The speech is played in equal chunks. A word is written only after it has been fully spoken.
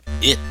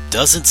It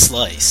doesn't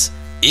slice.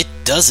 It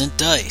doesn't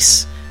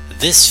dice.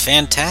 This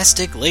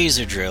fantastic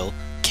laser drill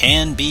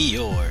can be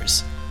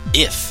yours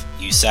if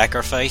you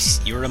sacrifice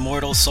your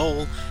immortal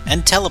soul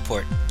and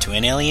teleport to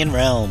an alien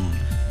realm.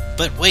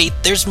 But wait,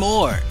 there's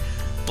more!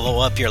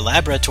 Blow up your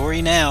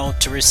laboratory now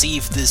to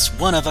receive this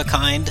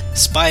one-of-a-kind,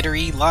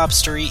 spidery,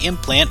 lobstery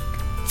implant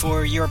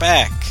for your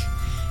back.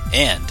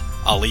 And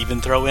I'll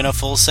even throw in a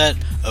full set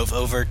of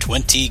over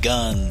 20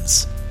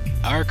 guns.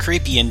 Our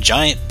creepy and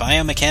giant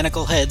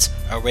biomechanical heads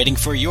are waiting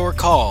for your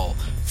call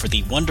for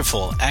the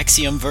wonderful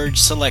Axiom Verge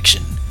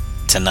selection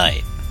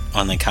tonight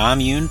on the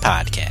Commune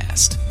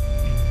Podcast.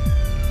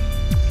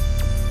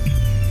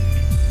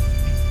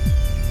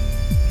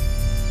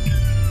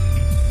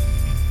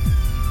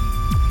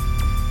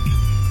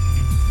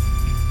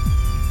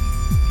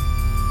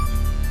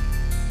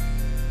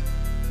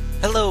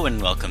 Hello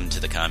and welcome to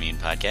the Commune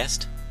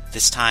Podcast.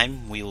 This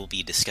time we will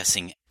be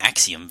discussing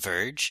Axiom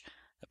Verge,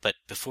 but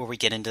before we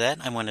get into that,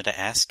 I wanted to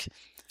ask,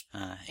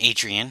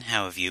 Adrian,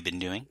 how have you been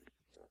doing?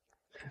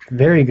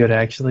 Very good,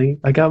 actually.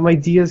 I got my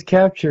DS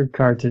Capture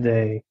card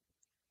today.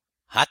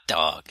 Hot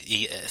dog.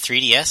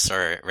 3DS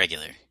or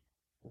regular?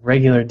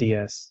 Regular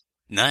DS.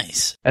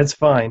 Nice. That's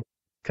fine,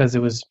 because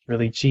it was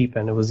really cheap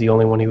and it was the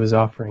only one he was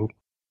offering.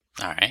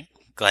 Alright,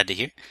 glad to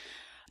hear.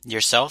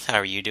 Yourself, how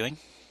are you doing?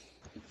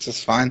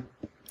 Just fine.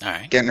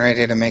 Alright. Getting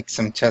ready to make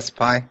some chess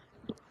pie.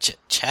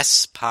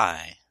 Chess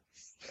pie?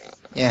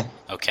 Yeah.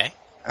 Okay.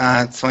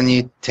 It's when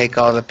you take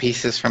all the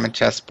pieces from a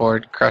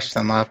chessboard, crush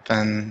them up,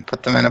 and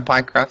put them in a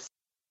pie crust.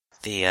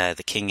 The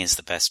king is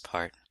the best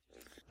part.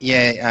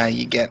 Yeah,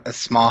 you get a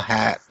small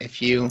hat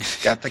if you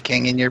got the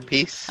king in your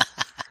piece.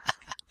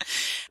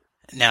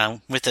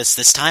 Now, with us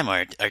this time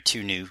are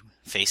two new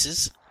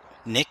faces.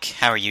 Nick,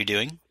 how are you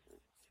doing?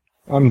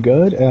 I'm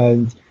good,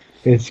 and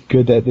it's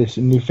good that this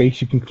new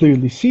face, you can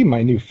clearly see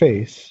my new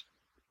face.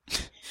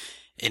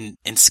 In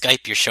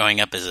Skype, you're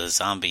showing up as a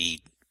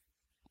zombie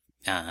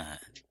guy.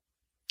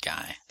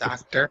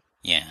 Doctor?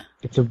 Yeah.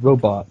 It's a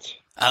robot.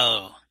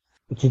 Oh.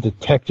 It's a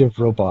detective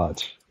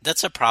robot.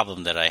 That's a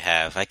problem that I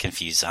have. I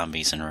confuse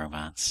zombies and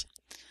robots.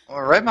 Well,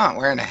 a robot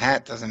wearing a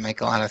hat doesn't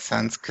make a lot of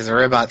sense, because a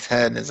robot's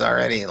head is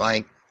already,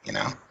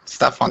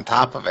 stuff on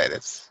top of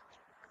it.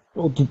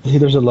 Well,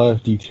 there's a lot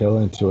of detail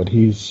into it.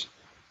 He's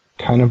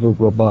kind of a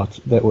robot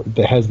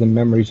that has the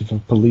memories of a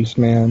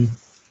policeman,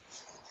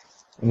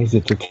 and he's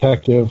a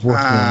detective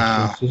working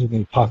on cases in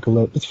the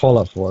apocalypse. It's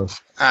Fallout 4.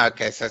 Oh,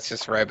 okay, so it's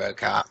just RoboCop.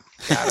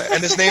 Got it.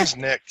 And his name's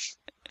Nick.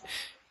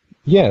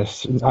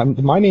 Yes,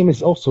 my name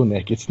is also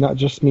Nick. It's not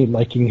just me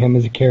liking him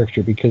as a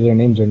character because their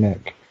names are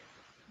Nick.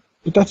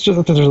 But there's a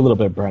little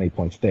bit of brownie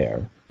points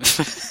there.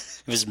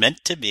 It was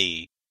meant to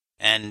be.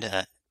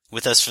 And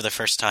with us for the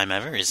first time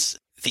ever is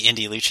the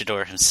indie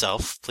luchador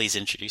himself. Please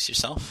introduce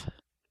yourself.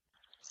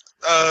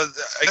 I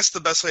guess the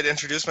best way to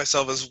introduce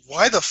myself is,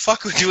 why the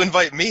fuck would you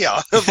invite me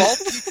on, of all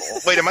people?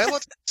 Wait, am I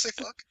allowed to say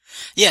fuck?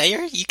 Yeah,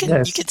 you can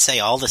Yes. say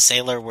all the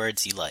sailor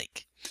words you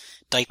like.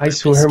 Diaper I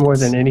swear biscuits. more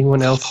than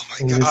anyone else Oh my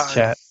in God. this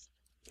chat.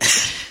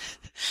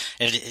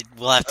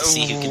 We'll have to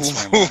see who can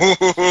swear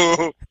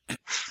more.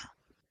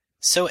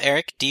 So,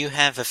 Eric, do you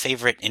have a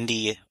favorite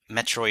indie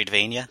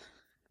Metroidvania?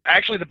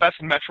 Actually, the best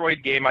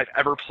Metroid game I've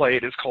ever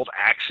played is called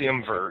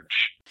Axiom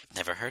Verge.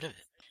 Never heard of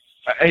it.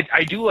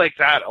 I do like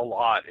that a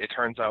lot, it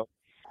turns out.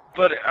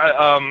 But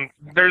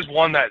there's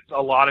one that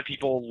a lot of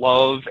people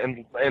love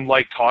and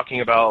like talking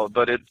about,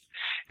 but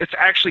it's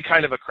actually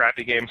kind of a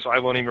crappy game, so I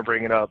won't even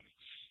bring it up.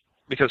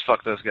 Because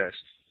fuck those guys.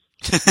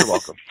 You're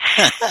welcome.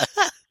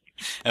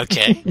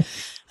 Okay.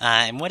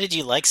 And what did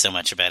you like so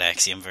much about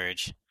Axiom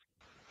Verge?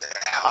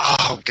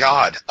 Oh,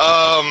 God.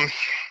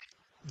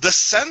 The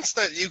sense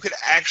that you could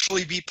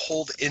actually be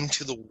pulled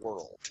into the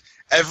world.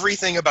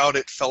 Everything about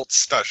it felt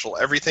special.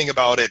 Everything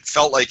about it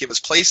felt like it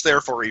was placed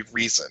there for a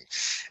reason.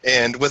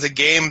 And with a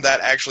game that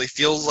actually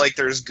feels like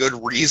there's good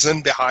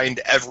reason behind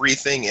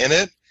everything in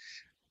it,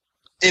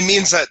 it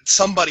means that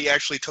somebody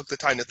actually took the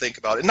time to think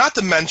about it. Not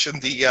to mention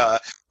the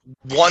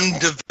one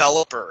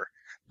developer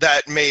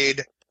that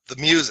made the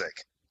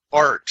music,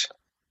 art,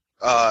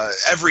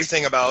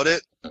 everything about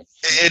it.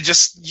 It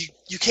just,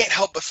 you can't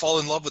help but fall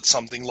in love with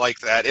something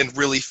like that and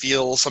really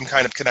feel some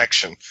kind of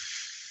connection.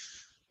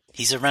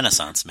 He's a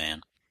Renaissance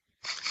man.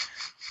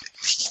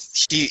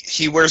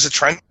 He wears a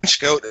trench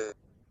coat.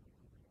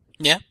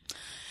 Yeah.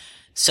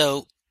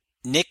 So,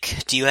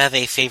 Nick, do you have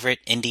a favorite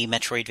indie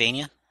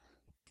Metroidvania?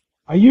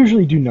 I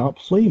usually do not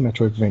play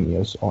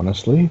Metroidvanias,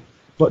 honestly,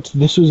 but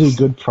this was a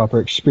good, proper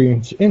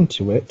experience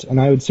into it,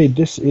 and I would say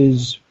this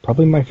is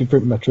probably my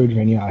favorite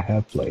Metroidvania I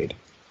have played.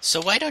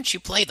 So why don't you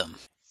play them?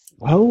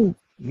 Well,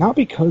 not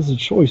because of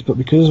choice, but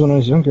because when I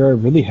was younger, I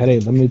really had a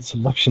limited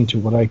selection to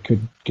what I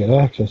could get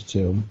access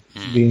to,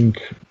 being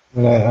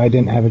that I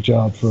didn't have a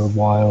job for a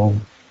while.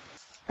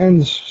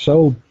 And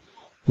so,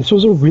 this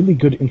was a really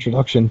good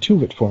introduction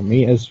to it for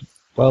me, as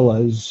well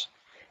as,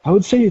 I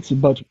would say it's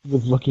about,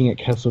 with looking at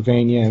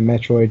Castlevania and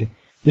Metroid,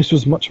 this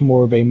was much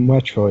more of a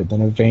Metroid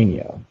than a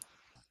Vania.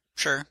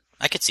 Sure,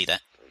 I could see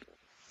that.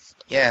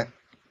 Yeah.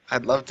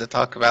 I'd love to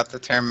talk about the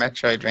term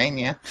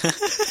Metroidvania.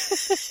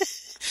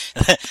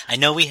 I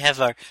know we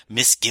have our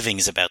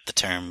misgivings about the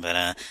term,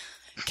 but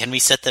can we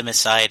set them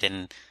aside?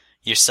 And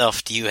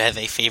yourself, do you have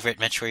a favorite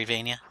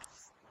Metroidvania?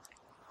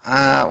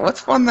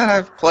 What's one that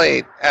I've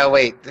played? Oh,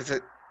 wait, is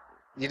it?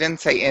 You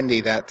didn't say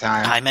indie that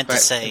time. I meant to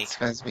say... It's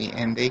supposed to be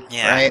indie,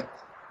 yeah, right?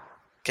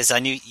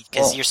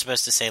 Because you're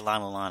supposed to say La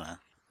Mulana.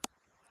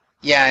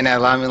 Yeah, I know.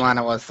 La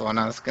Mulana was the one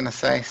I was going to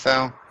say,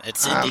 so...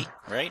 It's indie,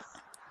 right?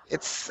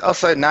 It's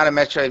also not a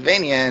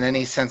Metroidvania in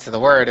any sense of the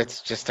word.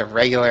 It's just a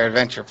regular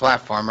adventure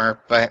platformer.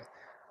 But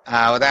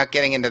without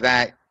getting into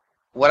that,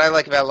 what I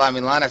like about La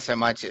Mulana so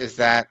much is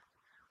that,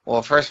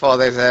 well, first of all,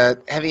 there's a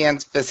heavy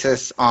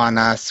emphasis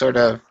on sort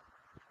of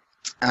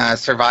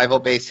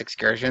survival-based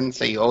excursion.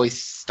 So you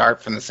always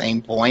start from the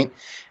same point.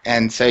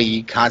 And so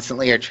you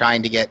constantly are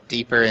trying to get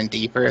deeper and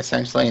deeper,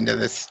 essentially, into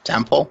this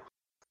temple.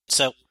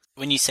 So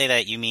when you say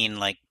that, you mean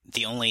like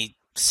the only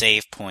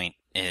save point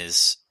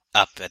is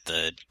up at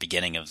the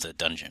beginning of the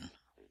dungeon?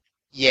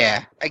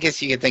 Yeah, I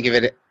guess you could think of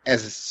it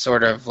as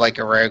sort of like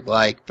a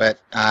roguelike, but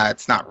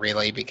it's not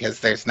really, because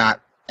there's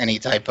not any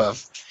type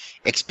of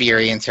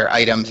experience or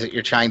items that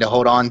you're trying to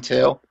hold on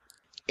to.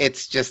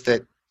 It's just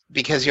that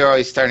because you're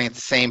always starting at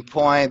the same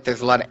point,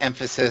 there's a lot of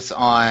emphasis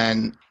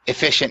on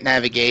efficient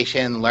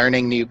navigation,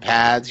 learning new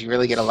paths. You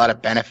really get a lot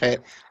of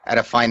benefit out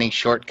of finding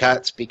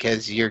shortcuts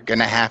because you're going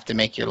to have to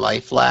make your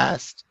life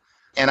last.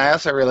 And I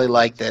also really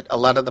like that a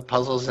lot of the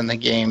puzzles in the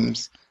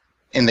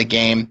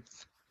game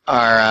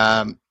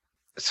are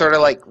sort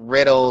of like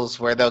riddles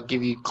where they'll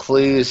give you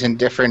clues in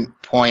different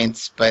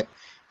points, but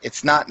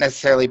it's not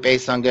necessarily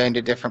based on going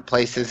to different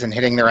places and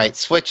hitting the right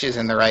switches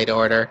in the right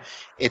order.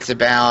 It's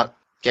about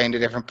going to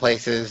different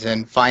places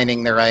and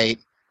finding the right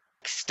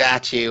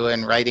statue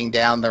and writing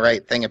down the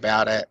right thing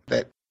about it.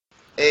 That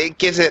it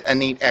gives it a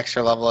neat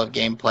extra level of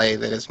gameplay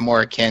that is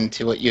more akin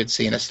to what you'd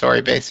see in a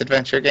story-based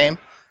adventure game.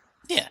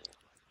 Yeah.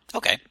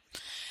 Okay.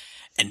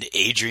 And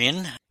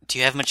Adrian, do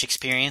you have much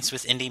experience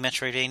with indie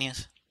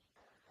Metroidvanias?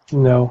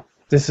 No,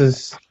 this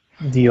is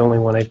the only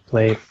one I've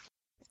played.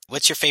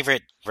 What's your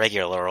favorite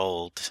regular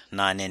old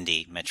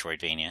non-indie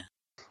Metroidvania?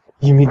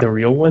 You mean the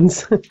real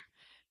ones?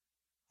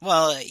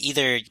 Well,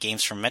 either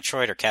games from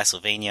Metroid or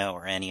Castlevania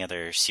or any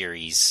other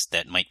series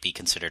that might be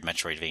considered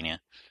Metroidvania.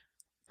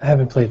 I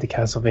haven't played the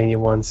Castlevania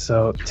ones,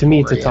 so to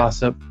me it's a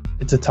toss-up.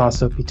 It's a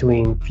toss-up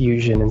between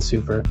Fusion and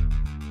Super.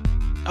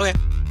 Okay,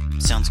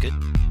 sounds good.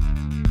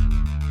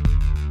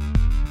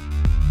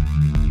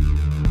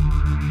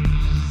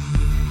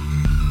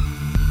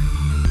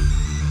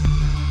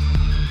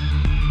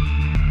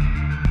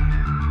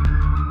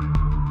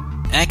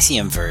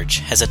 Axiom Verge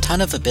has a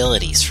ton of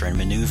abilities for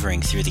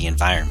maneuvering through the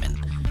environment.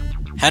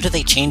 How do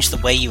they change the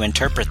way you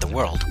interpret the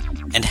world,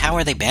 and how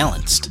are they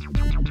balanced?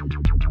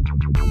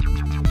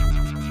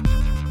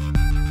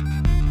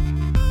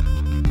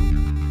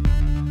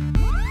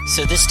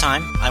 So this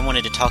time, I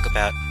wanted to talk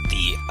about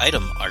the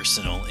item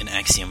arsenal in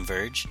Axiom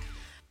Verge.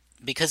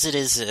 Because it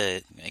is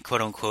a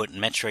quote-unquote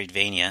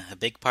Metroidvania, a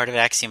big part of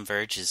Axiom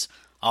Verge is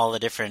all the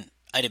different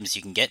items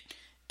you can get,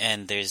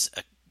 and there's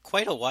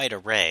quite a wide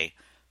array.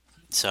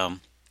 So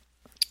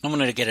I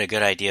wanted to get a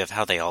good idea of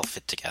how they all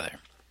fit together.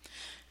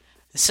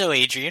 So,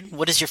 Adrian,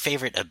 what is your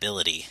favorite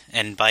ability?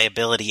 And by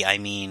ability, I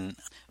mean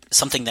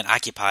something that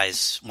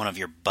occupies one of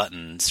your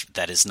buttons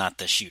that is not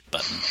the shoot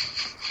button.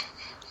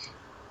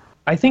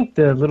 I think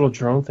the little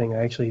drone thing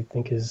I actually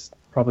think is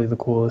probably the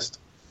coolest.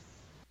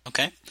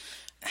 Okay.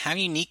 How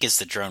unique is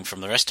the drone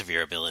from the rest of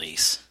your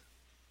abilities?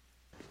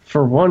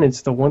 For one,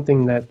 it's the one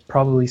thing that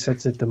probably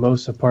sets it the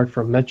most apart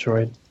from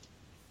Metroid.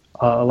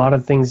 A lot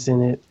of things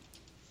in it,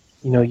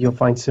 you'll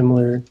find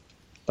similar.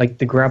 Like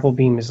the grapple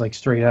beam is like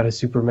straight out of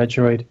Super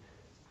Metroid.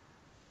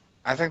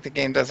 I think the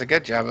game does a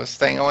good job of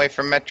staying away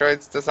from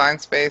Metroid's design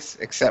space,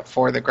 except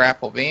for the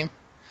grapple beam.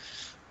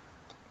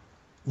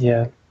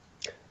 Yeah.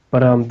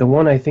 But the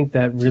one I think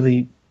that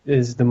really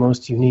is the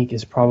most unique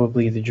is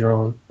probably the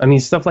drone. I mean,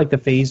 stuff like the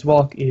phase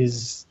walk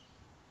is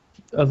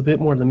a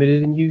bit more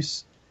limited in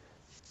use.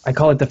 I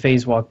call it the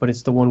phase walk, but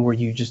it's the one where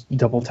you just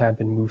double tap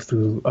and move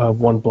through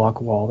one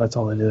block wall. That's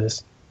all it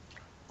is.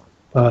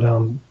 But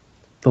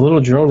the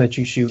little drone that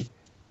you shoot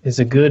is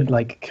a good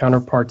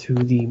counterpart to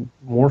the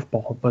morph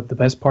ball, but the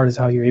best part is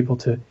how you're able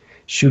to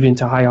shoot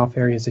into high off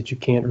areas that you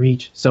can't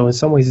reach. So in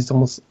some ways it's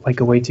almost like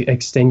a way to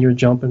extend your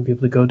jump and be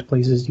able to go to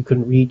places you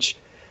couldn't reach,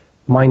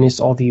 minus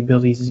all the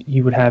abilities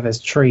you would have as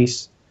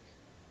Trace.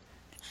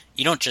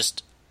 You don't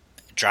just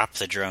drop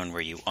the drone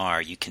where you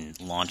are, you can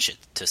launch it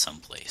to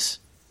someplace.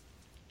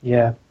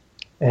 Yeah,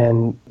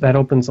 and that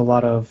opens a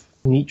lot of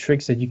neat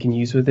tricks that you can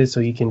use with it so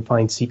you can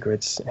find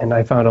secrets, and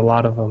I found a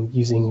lot of them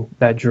using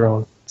that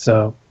drone.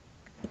 So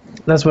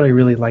that's what I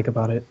really like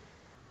about it.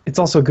 It's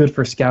also good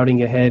for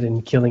scouting ahead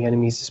and killing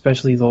enemies,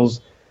 especially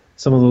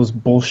some of those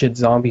bullshit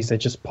zombies that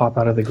just pop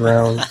out of the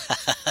ground.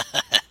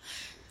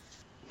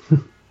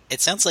 It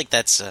sounds like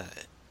that's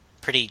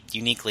pretty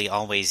uniquely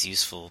always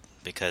useful,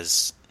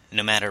 because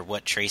no matter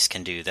what Trace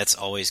can do, that's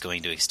always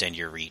going to extend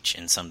your reach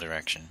in some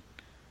direction.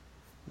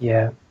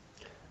 Yeah.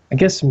 I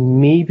guess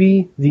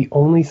maybe the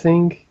only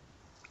thing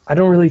I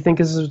don't really think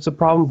this is a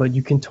problem, but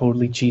you can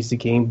totally cheese the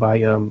game by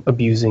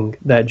abusing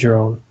that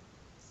drone.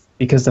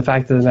 Because the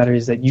fact of the matter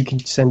is that you can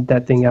send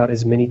that thing out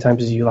as many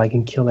times as you like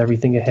and kill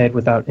everything ahead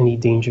without any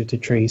danger to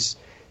Trace.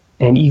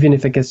 And even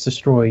if it gets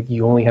destroyed,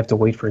 you only have to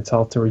wait for its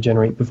health to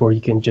regenerate before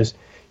you can just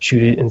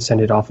shoot it and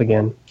send it off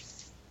again.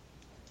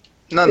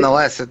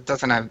 Nonetheless, it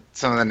doesn't have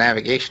some of the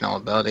navigational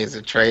abilities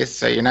of Trace,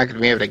 so you're not going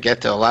to be able to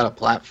get to a lot of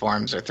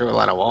platforms or through a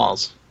lot of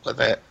walls with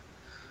it.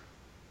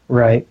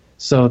 Right.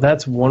 So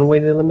that's one way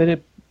they limit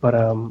it, but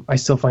I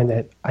still find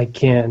that I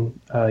can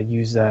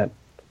use that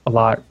a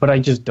lot, but I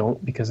just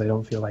don't because I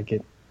don't feel like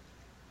it.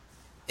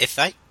 If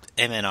I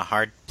am in a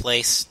hard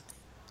place,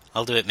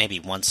 I'll do it maybe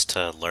once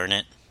to learn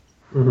it.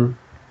 Mm-hmm.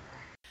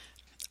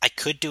 I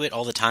could do it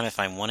all the time if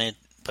I wanted,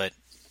 but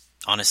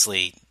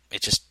honestly,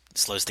 it just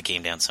slows the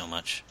game down so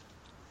much.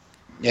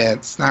 Yeah,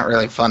 it's not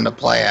really fun to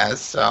play as,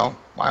 so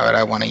why would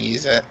I want to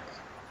use it?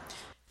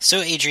 So,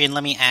 Adrian,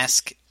 let me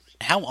ask,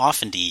 how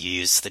often do you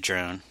use the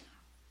drone?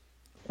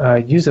 I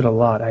use it a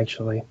lot,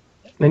 actually.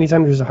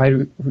 Anytime there's a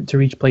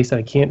high-to-reach place that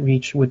I can't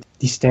reach with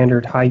the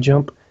standard high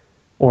jump,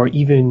 or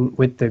even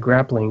with the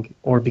grappling,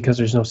 or because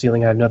there's no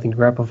ceiling, I have nothing to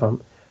grapple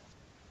from,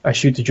 I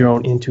shoot the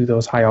drone into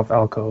those high-off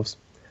alcoves.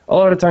 A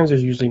lot of times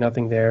there's usually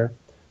nothing there,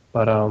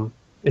 but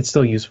it's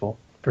still useful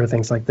for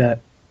things like that.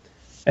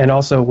 And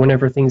also,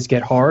 whenever things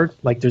get hard,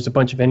 like there's a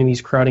bunch of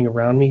enemies crowding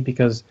around me,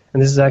 because,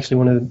 and this is actually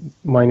one of the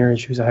minor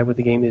issues I have with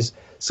the game, is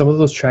some of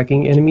those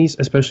tracking enemies,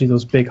 especially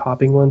those big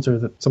hopping ones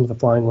or some of the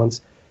flying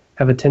ones,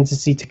 have a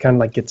tendency to kind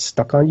of like get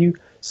stuck on you.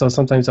 So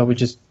sometimes I would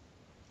just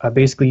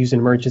basically use an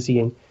emergency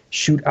and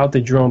shoot out the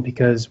drone,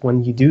 because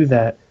when you do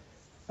that,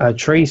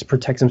 Trace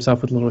protects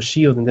himself with a little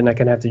shield, and then I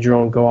can have the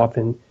drone go off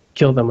and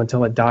kill them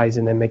until it dies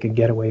and then make a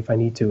getaway if I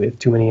need to, if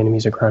too many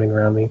enemies are crowding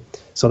around me.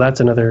 So that's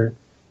another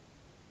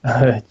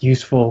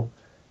useful,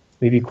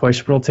 maybe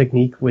questionable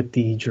technique with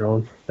the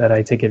drone that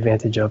I take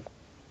advantage of.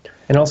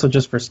 And also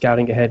just for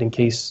scouting ahead in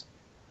case,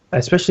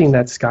 especially in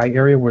that sky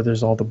area where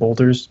there's all the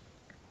boulders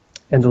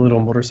and the little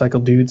motorcycle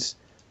dudes,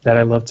 that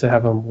I love to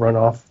have them run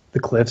off the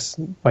cliffs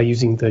by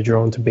using the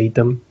drone to bait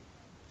them.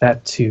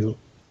 That too.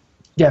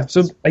 Yeah,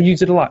 so I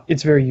use it a lot.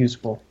 It's very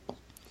useful.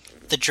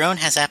 The drone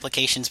has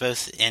applications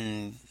both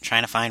in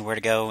trying to find where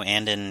to go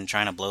and in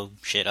trying to blow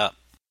shit up.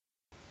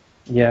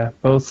 Yeah,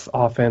 both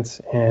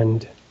offense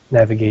and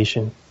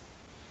navigation.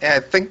 Yeah, I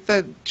think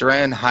the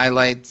drone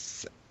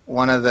highlights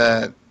one of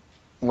the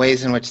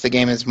ways in which the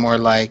game is more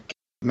like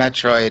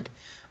Metroid.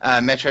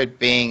 Metroid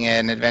being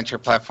an adventure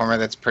platformer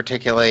that's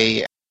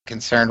particularly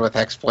concerned with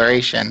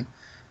exploration,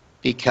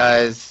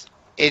 because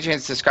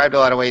Adrian's described a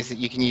lot of ways that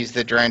you can use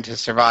the drone to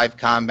survive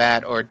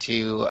combat or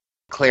to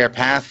clear a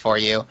path for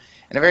you.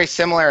 And a very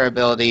similar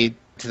ability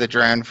to the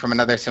drone from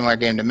another similar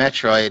game to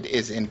Metroid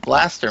is in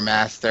Blaster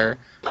Master.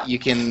 You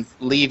can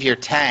leave your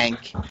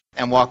tank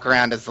and walk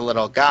around as a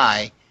little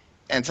guy.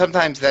 And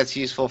sometimes that's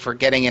useful for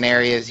getting in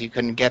areas you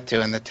couldn't get to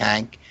in the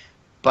tank.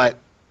 But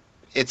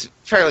it's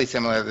fairly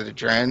similar to the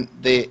drone.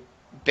 The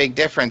big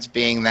difference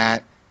being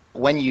that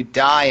when you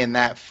die in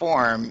that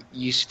form,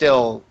 you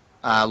still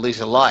lose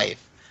a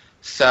life.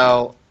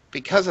 So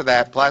because of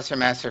that, Blaster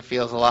Master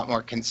feels a lot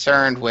more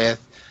concerned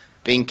with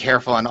being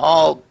careful in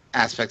all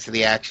aspects of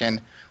the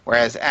action,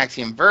 whereas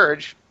Axiom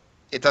Verge,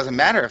 it doesn't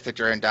matter if the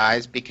drone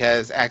dies,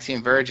 because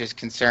Axiom Verge is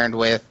concerned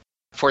with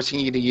forcing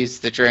you to use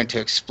the drone to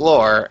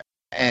explore,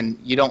 and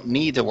you don't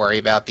need to worry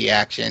about the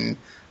action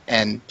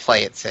and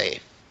play it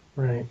safe.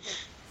 Right.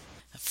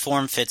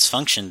 Form fits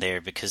function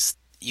there, because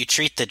you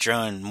treat the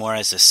drone more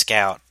as a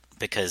scout,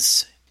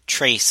 because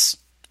Trace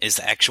is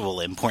the actual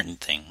important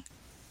thing.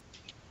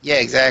 Yeah,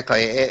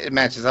 exactly. It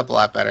matches up a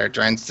lot better.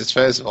 Drone's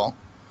disposable.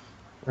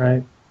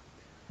 Right.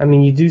 I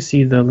mean, you do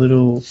see the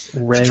little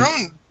red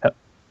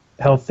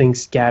health thing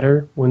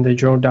scatter when the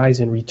drone dies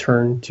and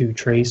return to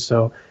Trace.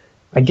 So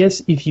I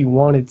guess if you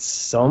wanted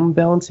some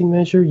balancing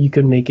measure, you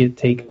could make it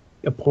take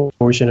a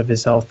portion of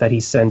his health that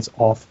he sends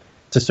off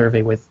to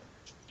survey with.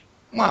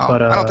 Well,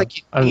 but, I don't think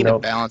you need know. a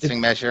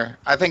balancing measure.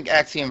 I think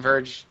Axiom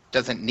Verge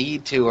doesn't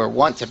need to or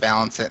want to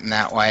balance it in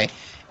that way,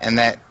 and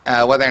that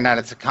whether or not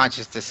it's a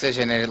conscious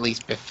decision, it at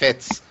least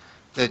befits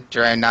the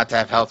drone not to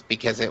have health,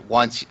 because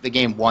the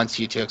game wants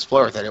you to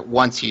explore with it. It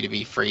wants you to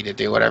be free to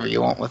do whatever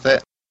you want with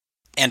it.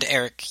 And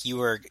Eric, you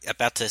were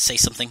about to say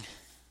something?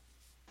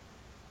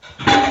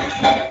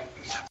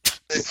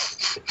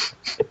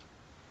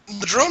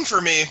 The drone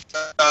for me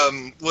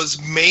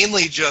was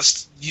mainly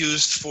just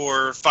used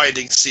for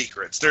finding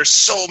secrets. There's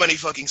so many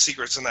fucking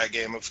secrets in that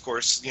game, of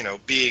course,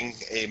 being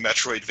a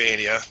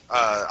Metroidvania.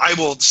 I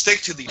will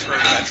stick to the term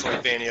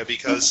Metroidvania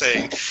because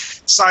saying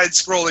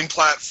side-scrolling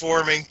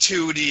platforming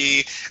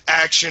 2D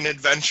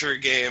action-adventure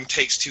game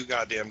takes too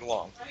goddamn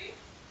long.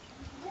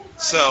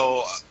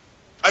 So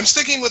I'm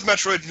sticking with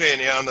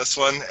Metroidvania on this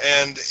one,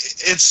 and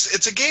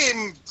it's a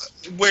game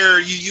where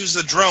you use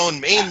the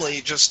drone mainly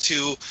just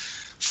to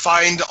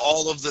find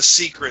all of the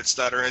secrets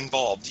that are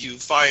involved. You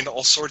find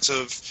all sorts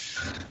of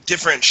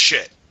different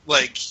shit.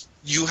 Like,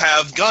 you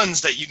have guns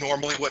that you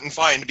normally wouldn't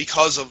find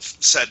because of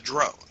said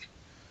drone.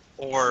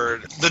 Or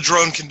the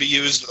drone can be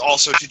used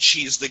also to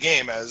cheese the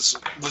game, as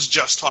was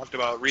just talked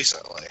about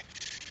recently.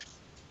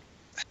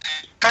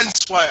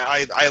 Hence why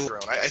I love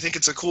drone. I think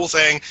it's a cool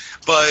thing,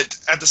 but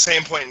at the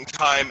same point in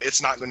time,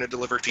 it's not going to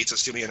deliver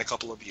pizzas to me in a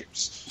couple of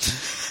years.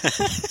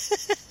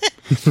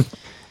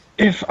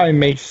 If I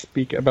may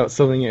speak about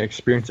something an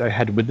experience I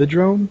had with the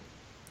drone,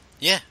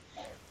 Yeah.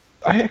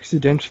 I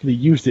accidentally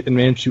used it and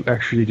managed to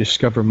actually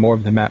discover more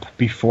of the map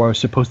before I was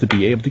supposed to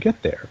be able to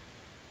get there.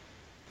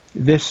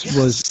 This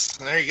was...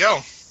 There you go.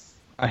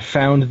 I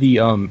found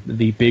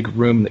the big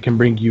room that can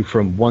bring you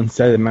from one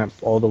side of the map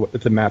all the way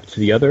the map to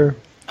the other.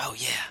 Oh,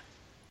 yeah.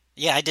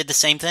 Yeah, I did the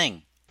same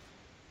thing.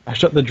 I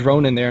shot the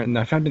drone in there, and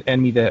I found an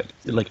enemy that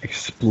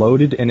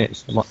exploded, and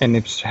it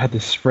had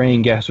this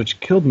spraying gas which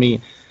killed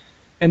me.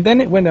 And then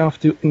it went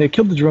off and it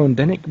killed the drone.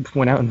 Then it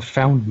went out and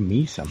found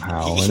me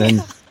somehow, and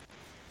then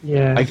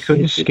Yeah, I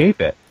couldn't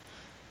escape it.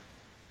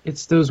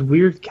 It's those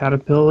weird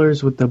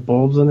caterpillars with the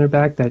bulbs on their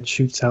back that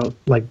shoots out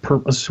like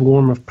a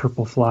swarm of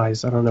purple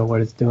flies. I don't know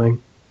what it's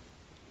doing.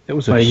 It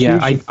was a But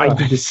yeah, huge I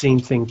did the surprise. same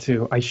thing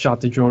too. I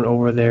shot the drone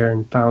over there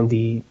and found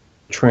the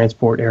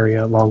transport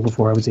area long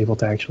before I was able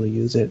to actually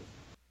use it.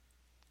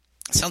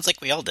 Sounds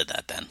like we all did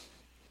that then.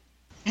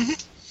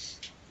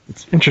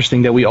 It's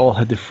interesting that we all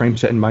had the frame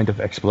set in mind of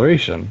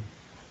exploration.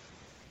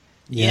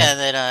 Yeah,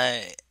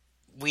 that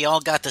we all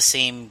got the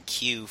same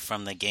cue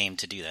from the game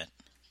to do that.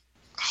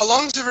 How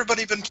long has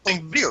everybody been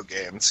playing video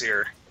games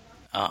here?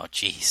 Oh,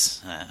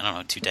 jeez. I don't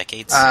know, 2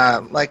 decades?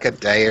 Like a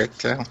day or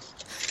two.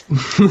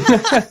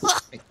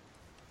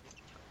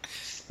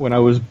 When I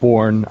was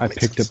born, I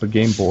picked up a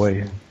Game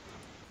Boy.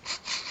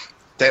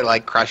 They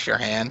like crush your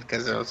hand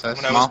because it was so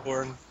When I small. was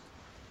born.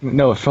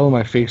 No, it fell on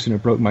my face and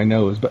it broke my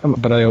nose,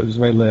 but I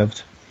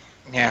lived.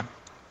 Yeah.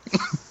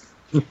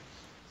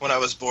 When I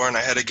was born,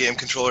 I had a game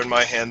controller in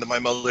my hand, and my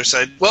mother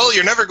said, "Well,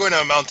 you're never going to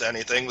amount to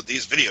anything with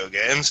these video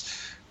games."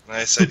 And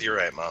I said, "You're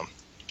right, Mom."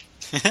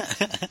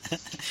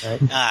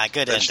 Right.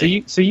 Good That's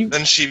ending. So you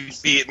Then she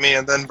beat me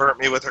and then burnt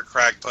me with her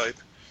crack pipe.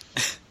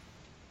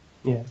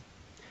 yeah.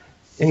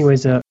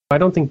 Anyways, I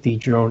don't think the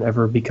drone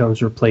ever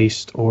becomes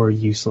replaced or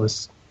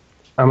useless.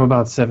 I'm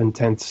about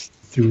 7/10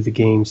 through the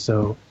game,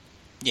 so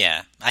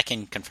Yeah, I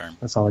can confirm.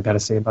 that's all I got to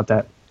say about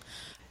that.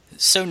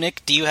 So,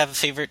 Nick, do you have a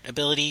favorite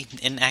ability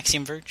in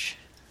Axiom Verge?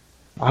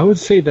 I would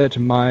say that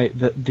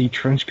the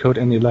trench coat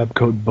and the lab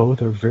coat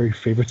both are very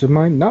favorites of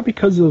mine, not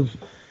because of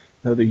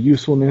their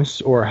usefulness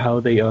or how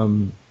they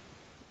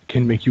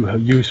can make you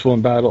useful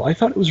in battle. I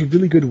thought it was a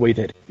really good way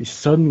that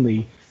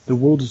suddenly the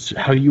world is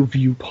how you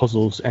view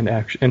puzzles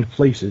and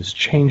places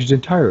changed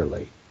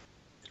entirely.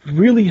 It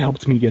really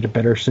helped me get a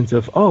better sense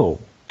of, oh,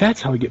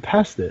 that's how I get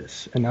past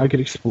this, and now I can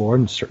explore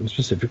in certain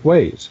specific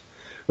ways.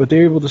 But they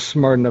were able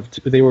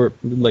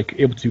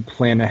to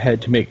plan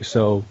ahead to make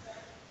so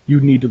you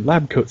need a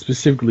lab coat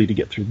specifically to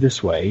get through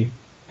this way,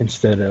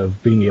 instead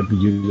of being able to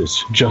use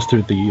this just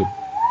through the...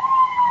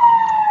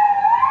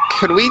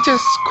 Could we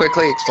just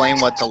quickly explain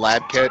what the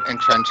lab coat and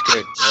trench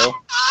coat do?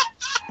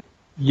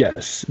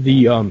 Yes,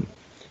 the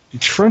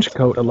trench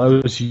coat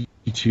allows you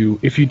to,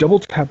 if you double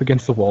tap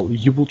against the wall,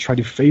 you will try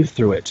to phase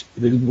through it.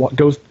 It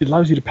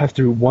allows you to pass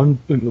through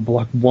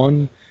block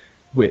one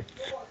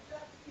width.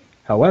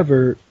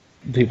 However,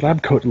 the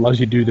lab coat allows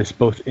you to do this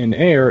both in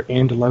air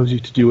and allows you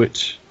to do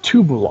it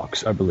 2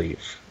 blocks, I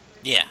believe.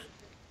 Yeah.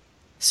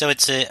 So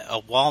it's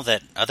a wall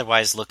that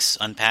otherwise looks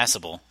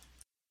unpassable.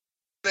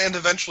 And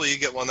eventually you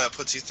get one that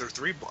puts you through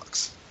 3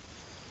 blocks.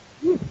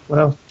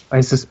 Well,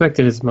 I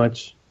suspected as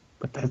much,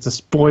 but that's a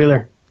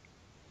spoiler.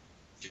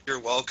 You're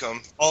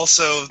welcome.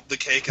 Also, the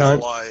cake is a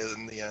Cunt. lie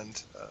in the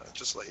end.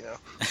 Just to let you know.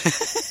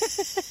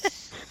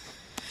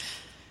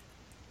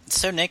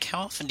 So, Nick,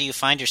 how often do you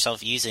find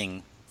yourself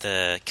using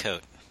the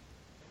coat?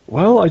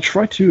 Well, I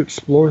try to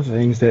explore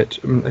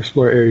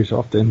explore areas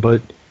often,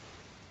 but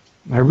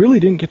I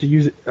really didn't get to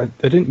use it. I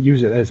didn't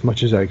use it as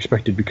much as I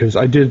expected because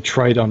I did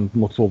try it on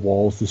multiple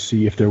walls to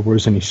see if there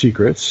was any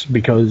secrets.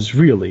 Because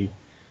really,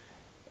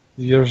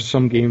 there are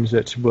some games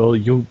that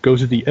you'll go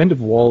to the end of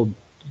a wall,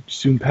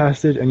 soon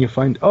past it, and you'll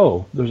find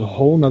there's a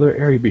whole other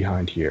area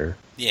behind here.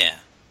 Yeah.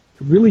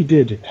 It really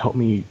did help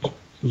me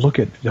look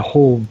at the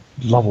whole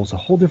levels a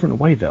whole different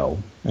way, though,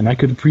 and I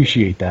could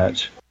appreciate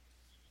that.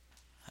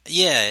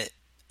 Yeah,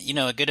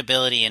 a good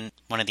ability in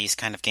one of these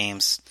kind of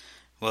games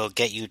will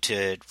get you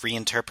to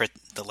reinterpret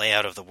the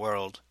layout of the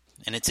world.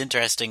 And it's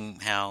interesting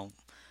how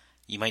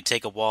you might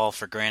take a wall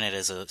for granted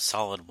as a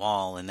solid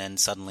wall, and then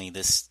suddenly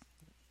this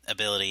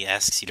ability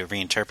asks you to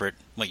reinterpret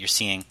what you're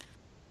seeing.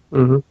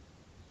 Mm-hmm.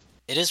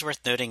 It is worth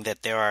noting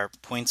that there are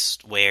points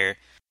where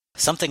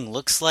something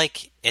looks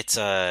like it's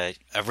a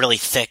really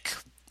thick,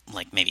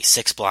 like maybe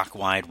 6-block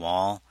wide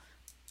wall,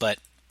 but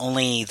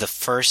only the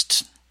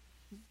first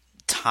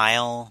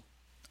tile,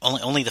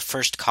 only the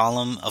first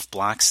column of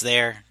blocks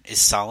there is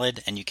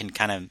solid, and you can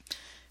kind of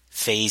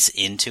phase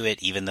into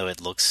it even though it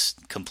looks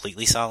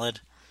completely solid.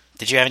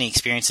 Did you have any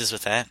experiences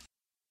with that?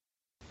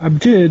 I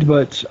did,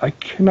 but I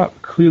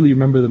cannot clearly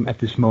remember them at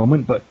this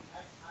moment, but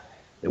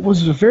it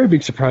was a very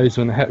big surprise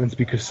when it happens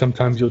because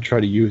sometimes you'll try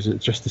to use it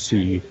just to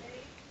see,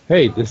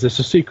 hey, is this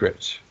a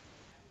secret?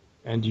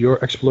 And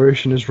your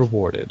exploration is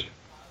rewarded.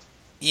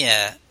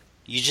 Yeah,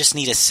 you just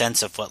need a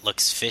sense of what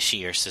looks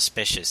fishy or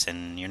suspicious,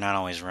 and you're not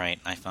always right,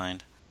 I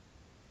find.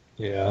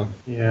 Yeah.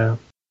 Yeah.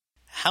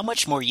 How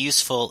much more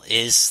useful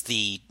is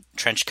the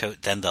trench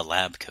coat than the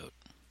lab coat?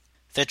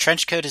 The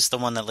trench coat is the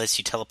one that lets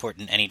you teleport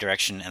in any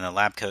direction, and the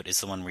lab coat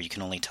is the one where you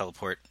can only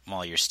teleport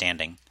while you're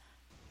standing.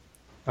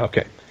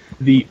 Okay.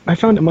 I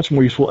found it much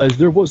more useful as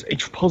there was a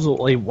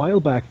puzzle a while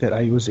back that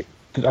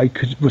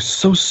was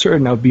so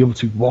certain I would be able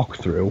to walk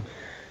through.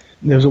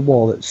 There was a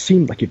wall that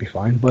seemed like it'd be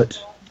fine,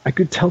 but I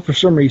could tell for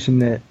some reason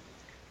that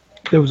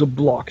there was a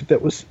block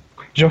that was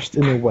just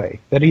in the way.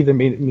 That either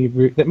made me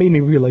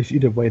realize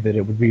either way that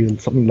it would be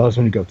something that allows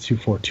me to go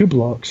for 2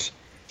 blocks,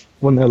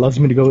 one that allows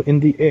me to go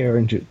in the air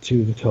into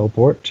the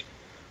teleport,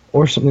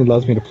 or something that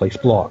allows me to place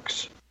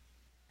blocks.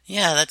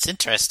 Yeah, that's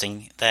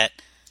interesting. That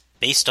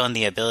based on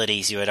the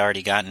abilities you had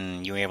already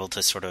gotten, you were able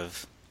to sort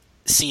of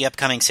see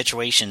upcoming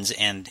situations,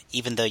 and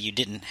even though you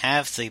didn't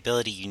have the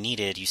ability you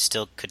needed, you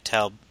still could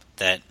tell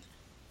that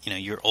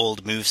your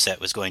old moveset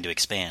was going to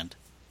expand.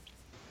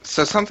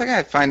 So something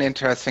I find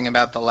interesting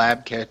about the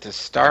lab kit to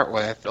start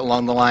with,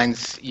 along the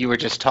lines you were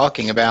just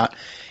talking about,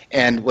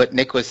 and what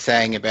Nick was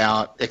saying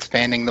about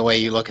expanding the way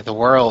you look at the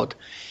world,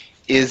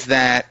 is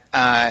that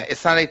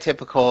it's not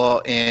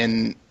atypical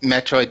in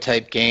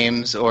Metroid-type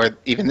games, or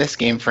even this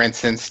game, for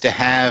instance, to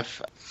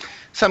have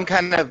some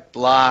kind of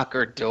block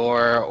or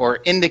door or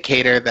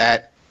indicator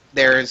that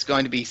there is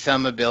going to be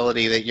some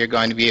ability that you're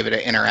going to be able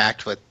to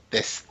interact with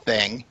this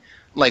thing.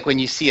 Like when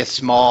you see a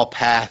small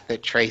path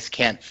that Trace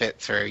can't fit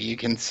through, you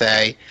can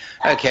say,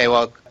 okay,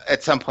 well,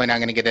 at some point I'm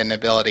going to get an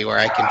ability where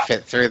I can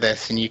fit through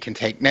this, and you can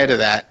take note of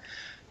that.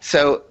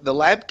 So the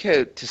lab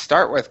coat, to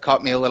start with,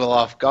 caught me a little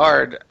off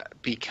guard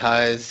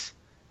because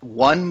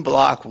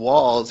 1-block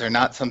walls are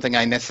not something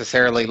I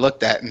necessarily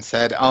looked at and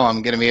said, oh,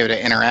 I'm going to be able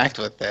to interact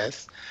with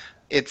this.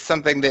 It's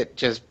something that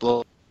just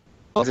blows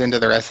into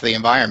the rest of the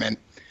environment.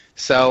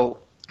 So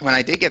when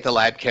I did get the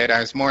lab coat,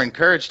 I was more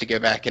encouraged to go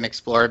back and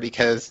explore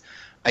because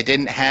I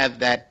didn't have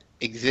that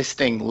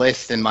existing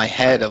list in my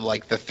head of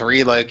like the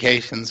 3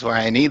 locations where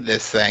I need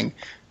this thing.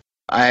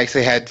 I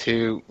actually had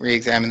to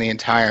re-examine the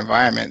entire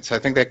environment. So I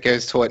think that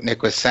goes to what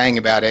Nick was saying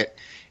about it.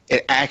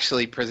 It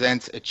actually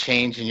presents a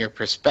change in your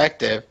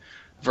perspective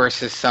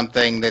versus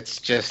something that's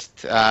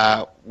just,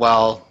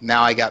 well,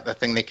 now I got the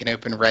thing that can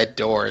open red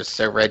doors,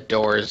 so red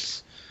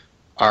doors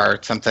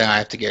are something I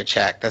have to go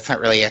check. That's not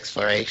really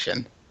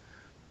exploration.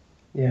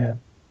 Yeah.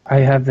 I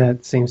have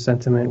that same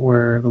sentiment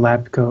where the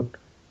lab coat,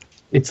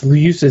 its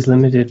use is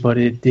limited, but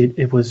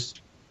it was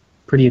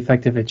pretty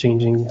effective at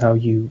changing how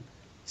you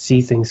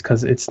see things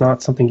because it's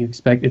not something you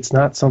expect. It's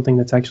not something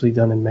that's actually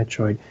done in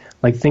Metroid.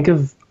 Like, think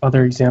of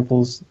other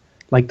examples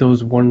like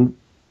those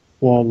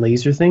one-wall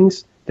laser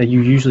things that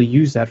you usually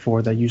use that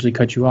for, that usually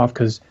cut you off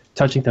because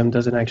touching them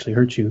doesn't actually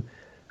hurt you.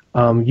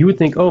 You would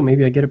think, oh,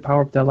 maybe I get a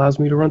power-up that allows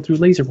me to run through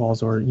laser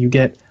walls, or you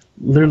get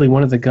literally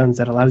one of the guns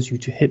that allows you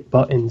to hit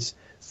buttons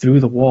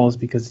through the walls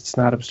because it's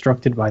not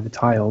obstructed by the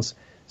tiles.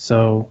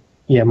 So,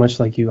 yeah, much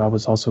like you, I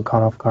was also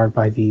caught off guard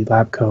by the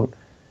lab coat.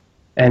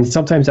 And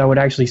sometimes I would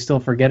actually still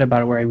forget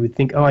about it, where I would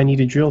think, oh, I need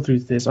to drill through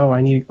this. Oh,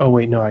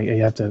 wait, no, I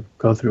have to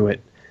go through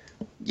it.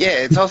 Yeah,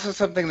 it's also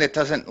something that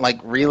doesn't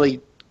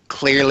really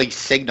clearly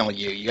signal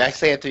you. You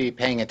actually have to be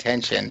paying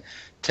attention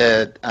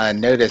to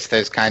notice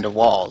those kind of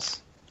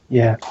walls.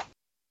 Yeah.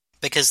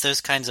 Because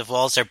those kinds of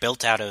walls are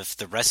built out of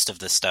the rest of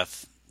the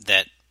stuff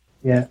that...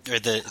 Yeah. Or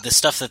the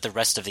stuff that the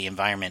rest of the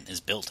environment is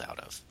built out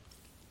of.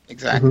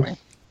 Exactly. Mm-hmm.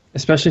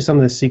 Especially some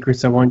of the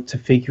secrets I want to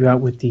figure out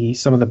with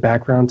some of the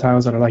background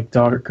tiles that are like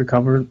darker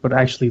covered, but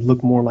actually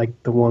look more like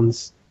the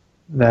ones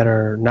that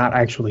are not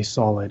actually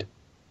solid.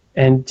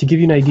 And to give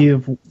you an idea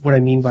of what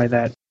I mean by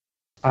that,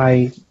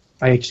 I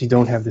actually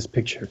don't have this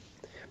picture.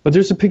 But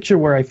there's a picture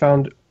where I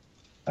found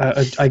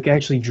I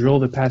actually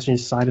drilled the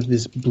passenger side of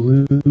this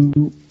blue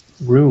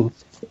room.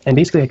 And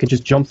basically I could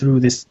just jump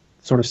through this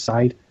sort of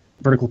side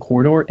vertical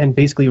corridor and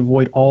basically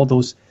avoid all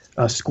those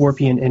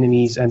scorpion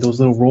enemies and those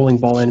little rolling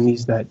ball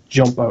enemies that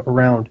jump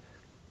around.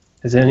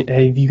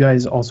 Have you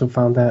guys also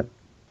found that?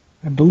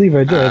 I believe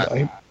I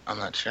did. I'm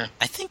not sure.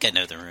 I think I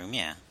know the room,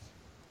 yeah.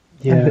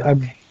 Yeah,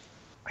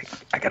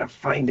 I gotta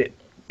find it.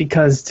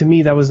 Because to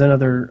me that was a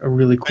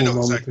really cool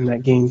moment exactly. in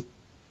that game.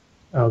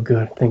 Oh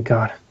good, thank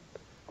God.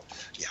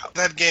 Yeah,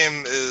 that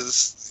game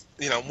is...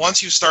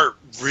 once you start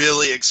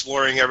really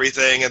exploring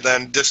everything and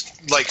then just,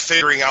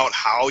 figuring out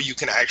how you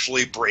can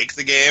actually break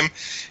the game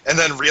and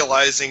then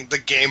realizing the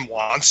game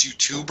wants you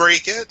to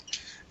break it,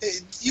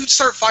 you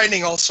start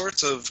finding all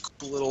sorts of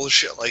cool little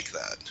shit like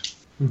that.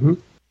 Mm-hmm.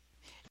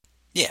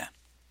 Yeah.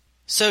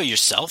 So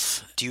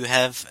yourself, do you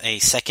have a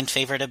second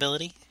favorite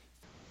ability?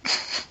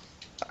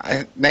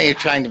 Now you're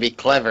trying to be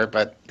clever,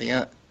 but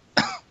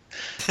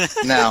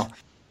no.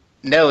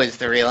 No is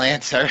the real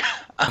answer.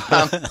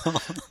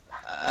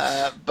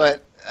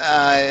 But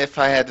if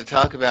I had to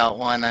talk about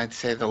one, I'd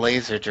say the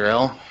laser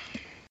drill.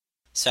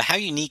 So how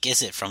unique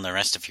is it from the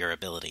rest of your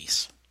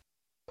abilities?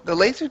 The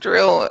laser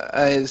drill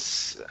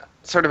is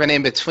sort of an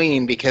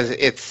in-between because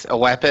it's a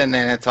weapon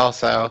and it's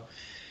also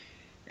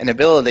an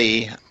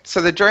ability.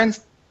 So the drone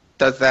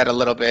does that a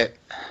little bit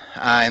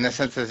in the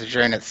sense that the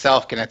drone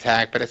itself can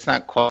attack, but it's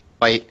not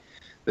quite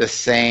the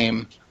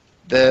same.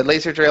 The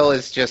laser drill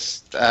is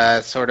just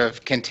sort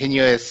of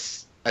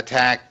continuous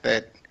attack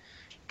that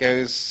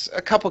goes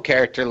a couple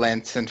character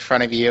lengths in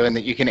front of you and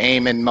that you can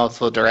aim in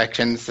multiple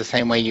directions the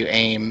same way you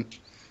aim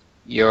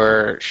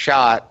your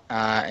shot,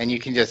 and you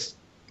can just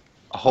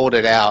hold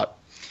it out.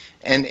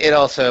 And it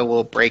also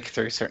will break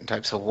through certain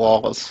types of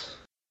walls.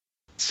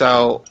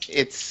 So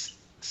it's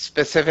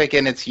specific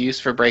in its use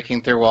for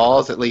breaking through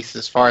walls, at least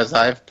as far as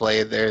I've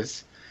played.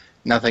 There's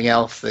nothing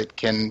else that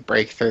can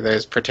break through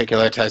those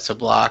particular types of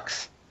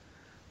blocks.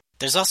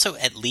 There's also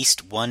at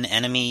least one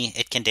enemy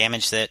it can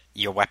damage that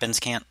your weapons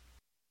can't.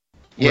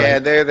 Yeah,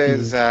 Right.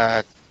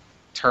 there's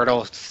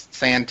turtles,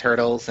 sand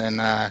turtles,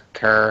 and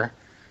cur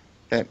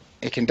that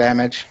it can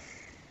damage.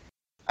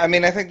 I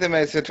mean, I think the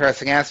most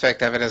interesting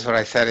aspect of it is what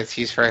I said. It's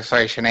used for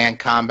exploration and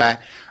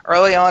combat.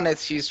 Early on,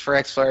 it's used for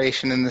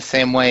exploration in the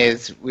same way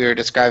as we were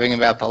describing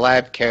about the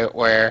lab coat,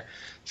 where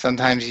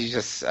sometimes you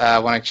just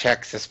want to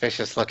check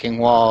suspicious-looking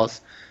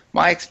walls.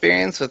 My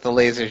experience with the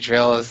laser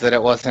drill is that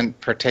it wasn't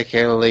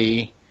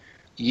particularly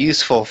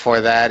useful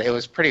for that. It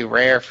was pretty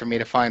rare for me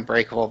to find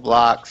breakable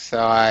blocks, so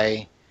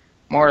I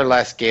more or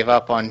less gave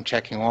up on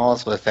checking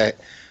walls with it.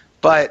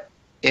 But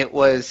it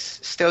was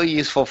still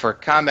useful for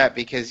combat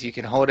because you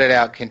can hold it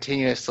out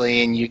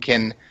continuously and you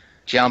can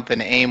jump and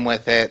aim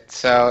with it.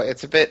 So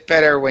it's a bit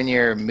better when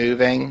you're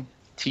moving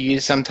to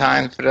use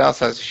sometimes, but it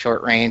also has a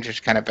short range,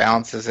 which kind of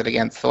balances it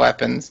against the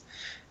weapons.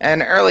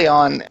 And early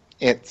on,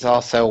 it's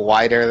also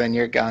wider than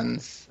your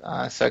guns,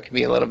 so it can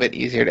be a little bit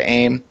easier to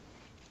aim.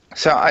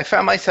 So I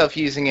found myself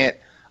using it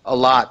a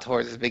lot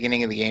towards the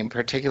beginning of the game,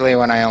 particularly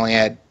when I only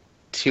had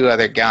 2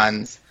 other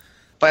guns.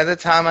 By the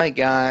time I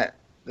got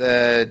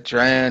the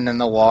drone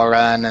and the wall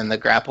run and the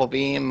grapple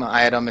beam,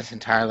 I had almost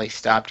entirely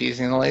stopped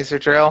using the laser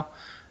drill.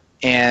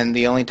 And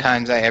the only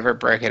times I ever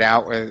broke it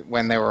out were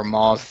when there were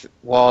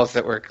walls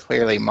that were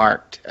clearly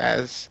marked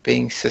as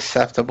being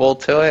susceptible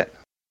to it.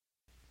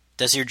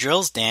 Does your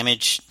drill's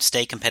damage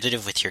stay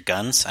competitive with your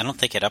guns? I don't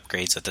think it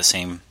upgrades at the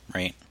same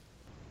rate.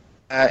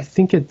 I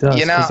think it does.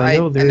 You know, 'cause I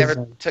know there's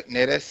never took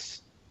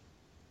notice.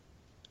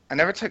 I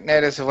never took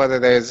notice of whether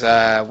there's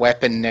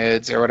weapon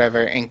nodes or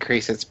whatever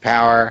increase its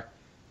power.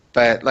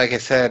 But like I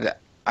said,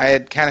 I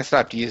had kind of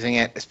stopped using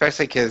it,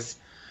 especially because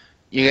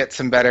you get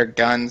some better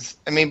guns.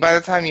 I mean, by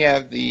the time you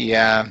have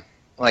the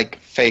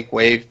fake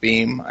wave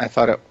beam, I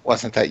thought it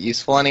wasn't that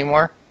useful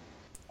anymore.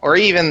 Or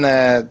even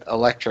the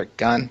electric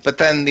gun. But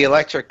then the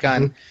electric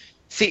gun,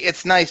 see,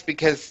 it's nice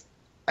because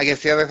I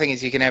guess the other thing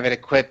is you can have it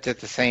equipped at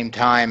the same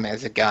time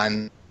as a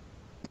gun.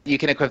 You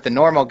can equip the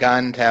normal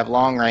gun to have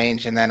long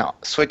range and then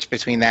switch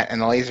between that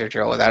and the laser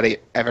drill without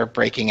it ever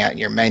breaking out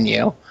your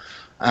menu.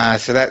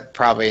 So that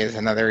probably is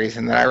another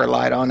reason that I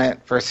relied on it,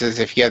 versus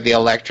if you have the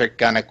electric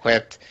gun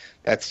equipped,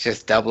 that's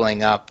just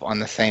doubling up on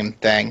the same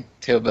thing.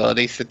 2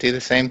 abilities that do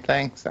the same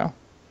thing, so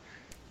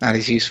not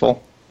as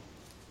useful.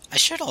 I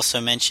should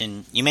also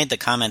mention, you made the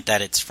comment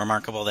that it's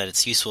remarkable that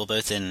it's useful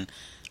both in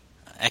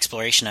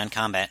exploration and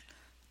combat,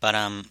 but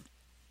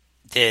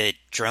the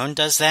drone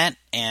does that,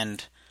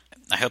 and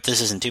I hope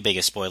this isn't too big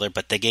a spoiler,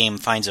 but the game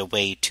finds a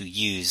way to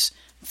use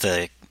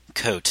the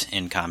coat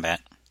in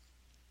combat.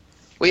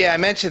 Well, yeah, I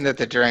mentioned that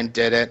the drone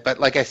did it, but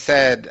like I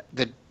said,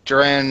 the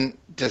drone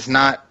does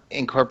not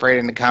incorporate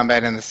into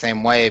combat in the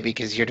same way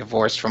because you're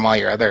divorced from all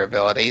your other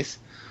abilities.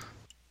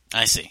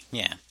 I see,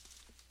 yeah.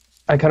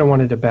 I kind of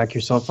wanted to back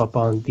yourself up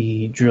on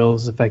the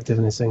drill's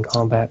effectiveness in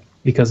combat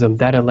because of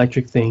that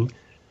electric thing.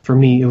 For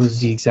me, it was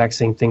the exact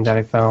same thing that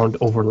I found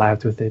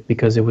overlapped with it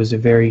because it was a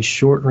very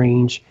short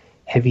range,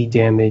 heavy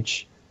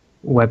damage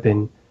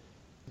weapon.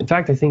 In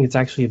fact, I think it's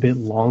actually a bit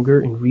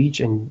longer in reach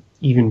and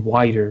even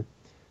wider.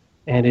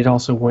 And it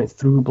also went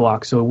through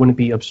blocks, so it wouldn't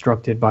be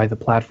obstructed by the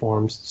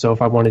platforms. So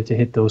if I wanted to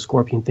hit those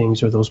scorpion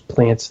things or those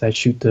plants that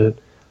shoot the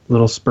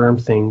little sperm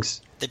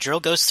things... The drill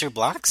goes through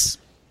blocks?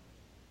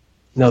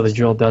 No, the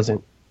drill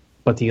doesn't.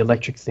 But the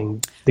electric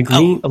thing, the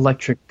green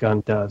electric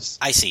gun does.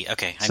 I see,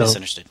 okay, I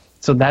misunderstood.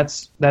 So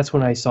that's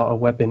when I saw a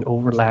weapon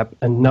overlap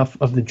enough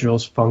of the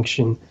drill's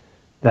function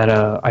that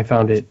I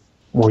found it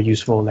more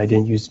useful and I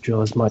didn't use the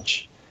drill as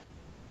much.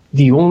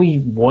 The only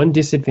one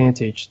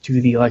disadvantage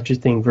to the electric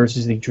thing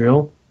versus the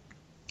drill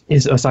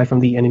is, aside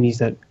from the enemies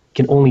that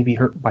can only be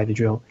hurt by the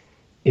drill,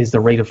 is the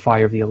rate of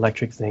fire of the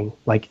electric thing.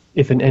 Like,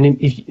 if an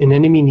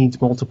enemy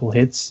needs multiple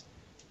hits,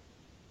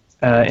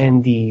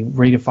 and the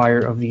rate of fire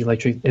of the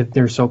electric, if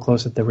they're so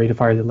close that the rate of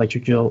fire of the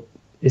electric drill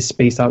is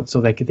spaced out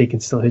so that they can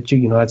still hit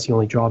you, that's the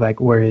only drawback.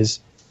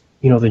 Whereas,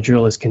 the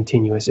drill is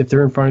continuous. If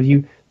they're in front of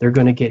you, they're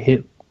going to get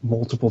hit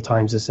multiple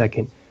times a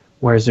second.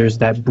 Whereas there's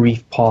that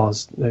brief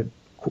pause,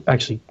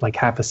 actually like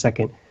half a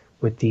second,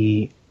 with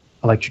the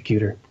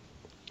electrocutor.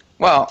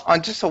 Well,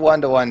 on just a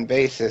one-to-one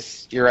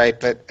basis, you're right.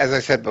 But as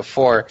I said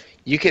before,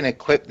 you can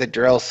equip the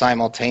drill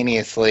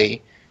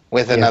simultaneously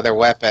with another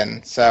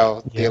weapon.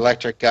 So the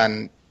electric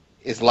gun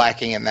is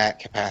lacking in that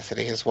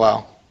capacity as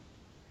well.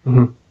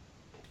 Mhm.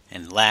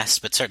 And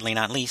last but certainly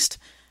not least,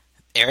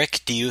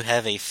 Eric, do you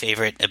have a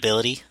favorite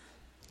ability?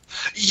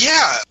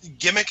 Yeah,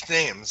 gimmick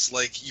names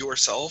like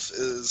yourself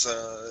is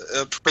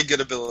a pretty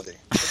good ability.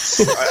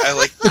 I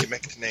like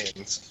gimmick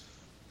names.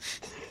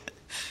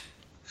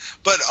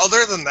 But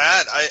other than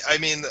that, I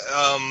mean,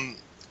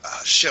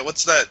 shit,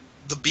 what's that?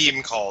 The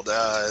beam called?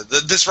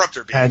 The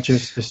disruptor beam.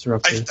 Aegis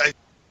Disruptor.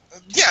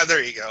 Yeah,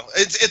 there you go.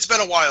 It's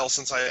been a while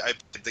since I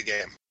played the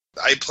game.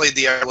 I played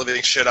the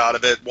living shit out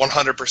of it,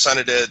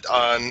 100%ed it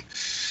on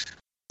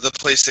the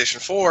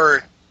PlayStation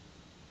 4,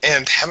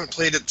 and haven't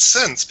played it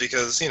since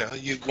because, you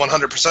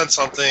 100%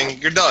 something,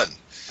 you're done.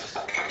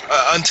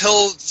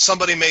 Until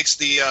somebody makes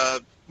the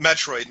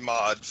Metroid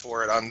mod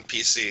for it on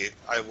PC,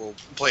 I will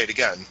play it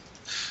again.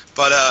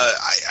 But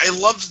I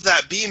loved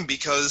that beam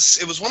because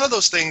it was one of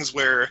those things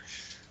where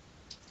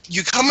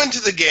you come into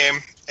the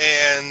game,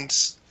 and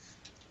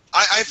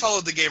I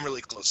followed the game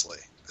really closely.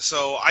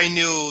 So I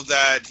knew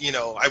that,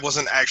 I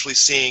wasn't actually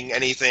seeing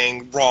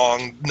anything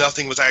wrong.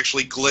 Nothing was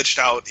actually glitched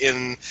out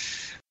in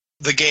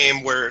the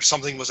game where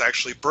something was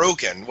actually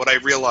broken. What I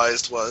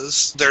realized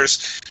was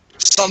there's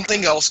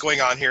something else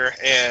going on here,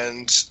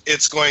 and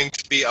it's going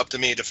to be up to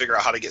me to figure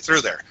out how to get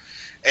through there.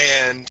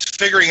 And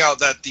figuring out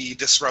that the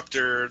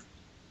disruptor,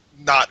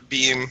 not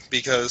beam,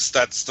 because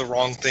that's the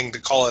wrong thing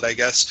to call it, I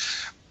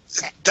guess,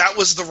 that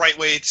was the right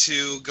way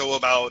to go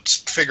about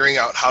figuring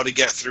out how to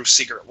get through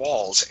secret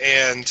walls.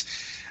 And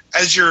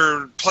as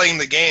you're playing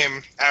the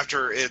game,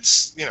 after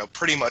it's,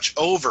 pretty much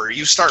over,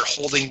 you start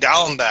holding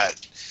down that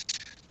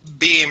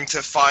beam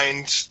to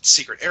find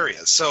secret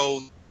areas.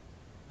 So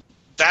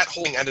that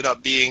holding ended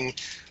up being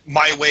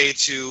my way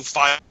to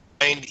find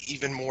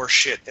even more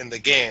shit in the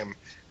game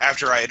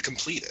after I had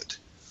completed.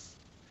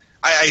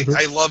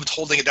 I loved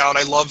holding it down.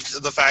 I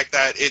loved the fact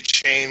that it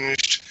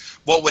changed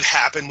what would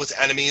happen with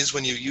enemies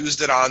when you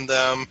used it on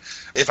them.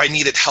 If I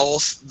needed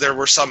health, there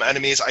were some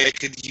enemies I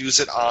could use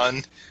it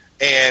on,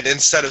 and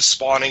instead of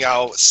spawning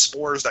out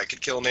spores that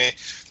could kill me,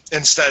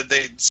 instead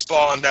they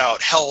spawned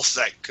out health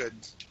that could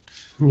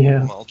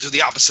do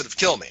the opposite of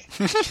kill me,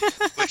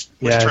 which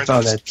turns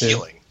out is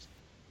healing.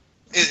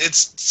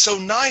 It's so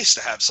nice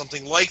to have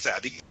something like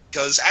that,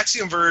 because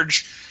Axiom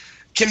Verge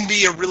can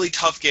be a really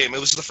tough game. It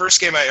was the first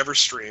game I ever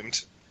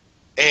streamed,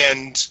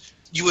 and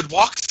you would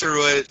walk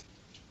through it,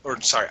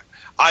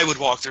 I would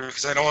walk through it,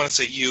 because I don't want to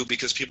say you,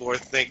 because people will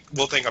think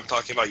I'm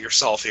talking about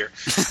yourself here.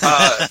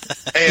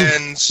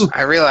 And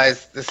I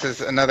realize this is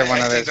another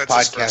one of those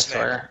podcasts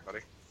where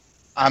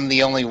I'm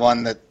the only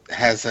one that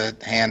has a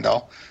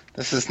handle.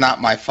 This is not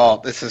my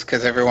fault. This is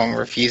because everyone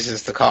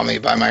refuses to call me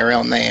by my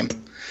real name.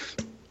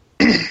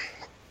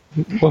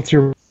 What's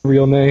your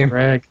real name?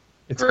 Greg.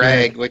 It's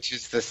Greg, which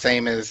is the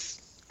same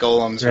as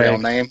Golem's real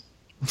name.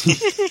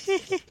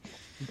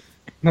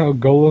 No,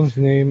 Golem's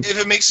name... If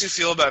it makes you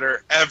feel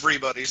better,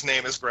 everybody's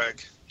name is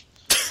Greg.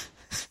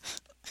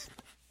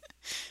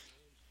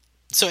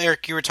 So,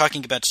 Eric, you were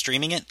talking about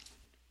streaming it?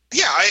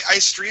 Yeah, I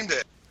streamed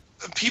it.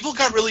 People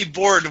got really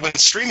bored when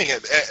streaming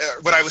it,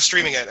 when I was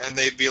streaming it, and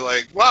they'd be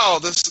like, wow,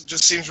 this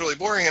just seems really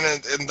boring,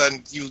 and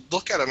then you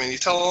look at them and you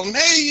tell them,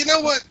 hey, you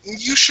know what,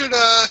 you should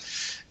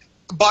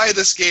buy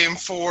this game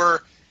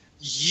for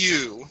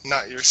you,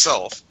 not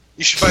yourself.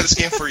 You should buy this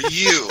game for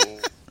you.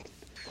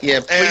 Yeah,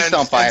 please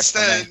don't buy it for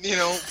me.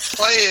 Instead,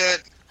 play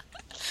it,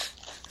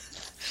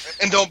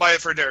 and don't buy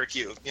it for Derek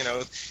Yu.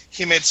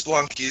 He made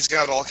Splunk, he's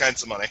got all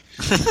kinds of money.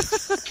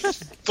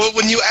 But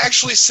when you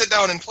actually sit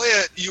down and play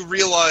it, you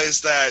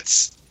realize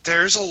that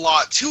there's a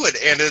lot to it,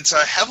 and it's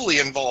a heavily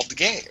involved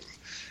game.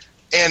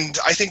 And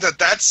I think that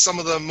that's some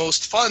of the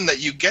most fun that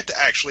you get to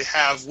actually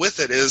have with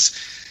it, is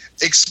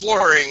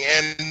exploring,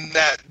 and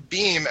that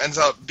beam ends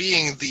up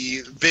being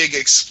the big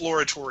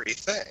exploratory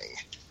thing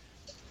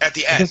at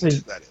the end,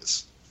 that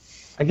is.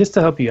 I guess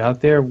to help you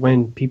out there,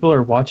 when people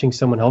are watching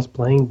someone else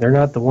playing, they're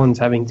not the ones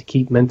having to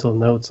keep mental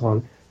notes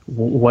on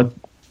what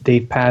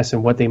they've passed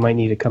and what they might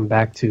need to come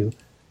back to.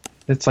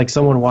 It's like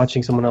someone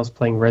watching someone else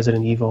playing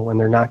Resident Evil, and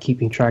they're not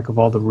keeping track of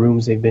all the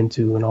rooms they've been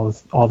to and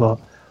all the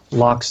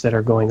locks that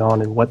are going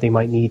on and what they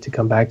might need to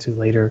come back to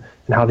later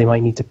and how they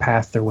might need to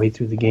path their way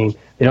through the game.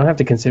 They don't have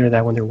to consider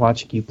that when they're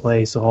watching you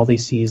play, so all they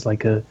see is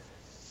like a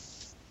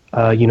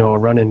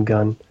run and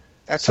gun.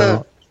 That's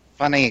a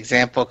funny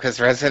example, because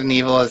Resident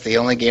Evil is the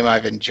only game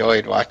I've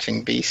enjoyed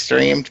watching be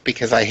streamed,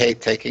 because I hate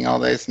taking all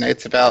those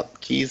notes about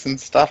keys and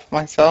stuff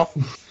myself.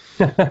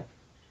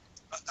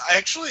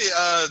 Actually,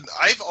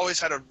 I've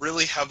always had a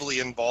really heavily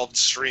involved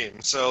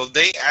stream, so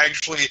they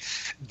actually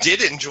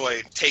did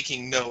enjoy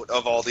taking note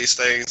of all these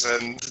things,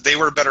 and they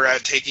were better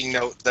at taking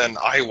note than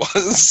I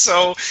was.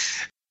 So,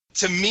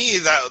 to me,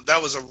 that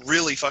was a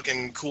really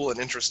fucking cool and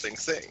interesting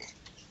thing.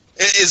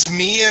 Is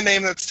me a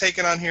name that's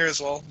taken on here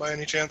as well, by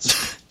any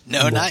chance?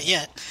 No, not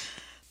yet.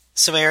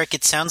 So, Eric,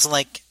 it sounds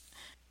like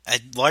a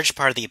large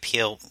part of the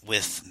appeal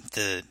with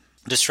the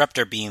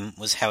Disruptor Beam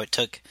was how it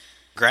took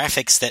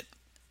graphics that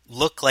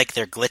look like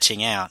they're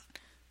glitching out,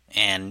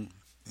 and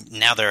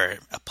now they're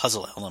a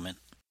puzzle element.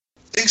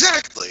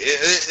 Exactly.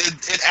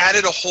 It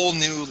added a whole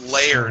new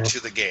layer to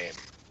the game.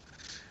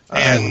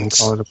 I wouldn't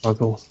call it a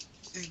puzzle.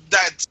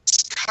 That's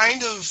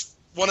kind of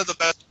one of the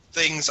best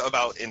things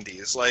about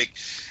indies, like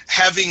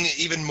having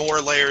even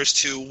more layers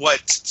to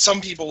what some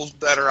people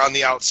that are on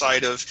the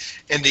outside of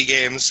indie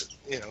games,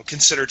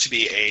 consider to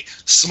be a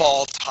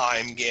small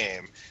time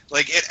game.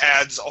 Like, it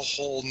adds a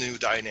whole new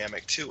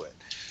dynamic to it.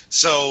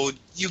 So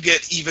you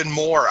get even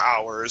more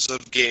hours of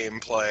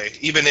gameplay,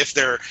 even if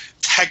they're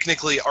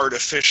technically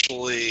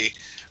artificially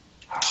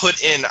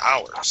put in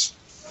hours.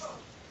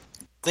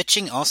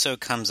 Glitching also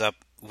comes up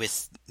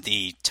with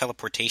the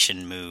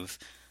teleportation move,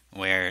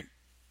 where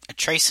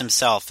Trace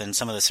himself and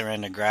some of the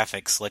surrounding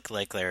graphics look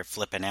like they're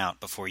flipping out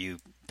before you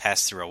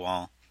pass through a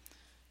wall.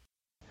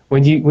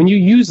 When you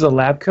use the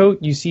lab coat,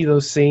 you see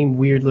those same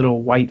weird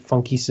little white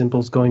funky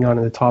symbols going on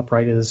in the top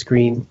right of the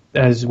screen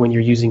as when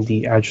you're using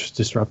the address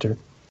disruptor.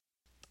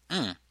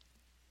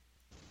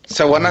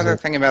 So one other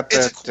thing about the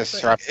It's a cool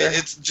disruptor thing.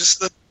 It's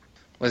just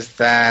was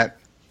that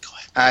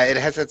it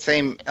has that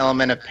same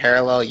element of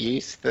parallel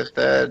use that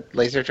the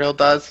laser drill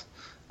does,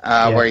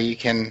 where you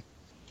can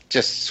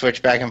just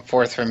switch back and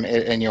forth from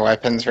it and your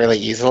weapons really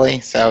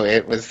easily. So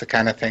it was the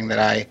kind of thing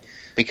that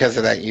because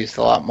of that, used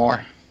a lot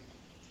more.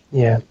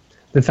 Yeah.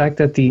 The fact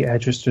that the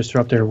address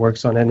disruptor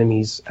works on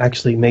enemies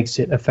actually makes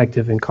it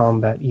effective in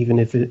combat, even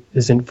if it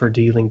isn't for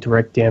dealing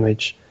direct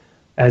damage.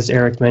 As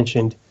Eric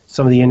mentioned,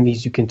 some of the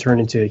enemies you can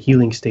turn into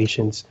healing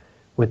stations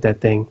with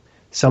that thing.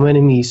 Some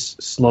enemies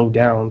slow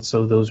down,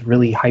 so those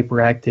really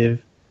hyperactive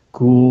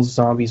ghouls,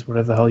 zombies,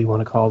 whatever the hell you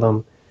want to call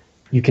them,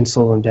 you can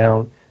slow them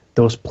down.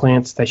 Those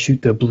plants that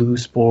shoot the blue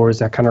spores,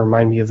 that kind of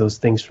remind me of those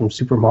things from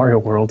Super Mario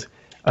World,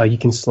 you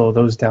can slow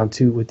those down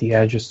too with the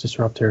address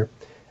disruptor.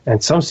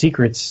 And some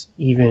secrets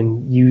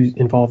even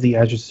involve the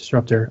address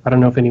disruptor. I don't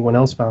know if anyone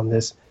else found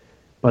this,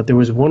 but there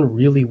was one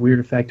really weird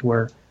effect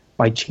where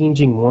by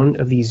changing one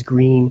of these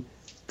green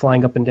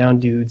flying up and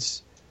down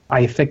dudes, I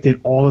affected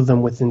all of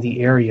them within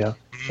the area.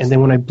 And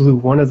then when I blew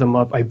one of them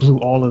up, I blew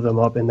all of them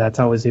up, and that's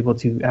how I was able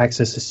to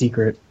access the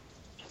secret.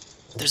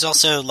 There's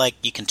also,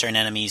 you can turn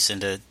enemies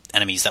into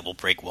enemies that will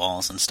break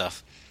walls and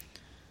stuff.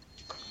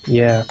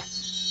 Yeah.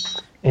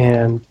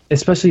 And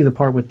especially the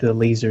part with the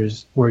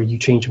lasers, where you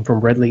change them from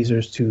red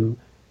lasers to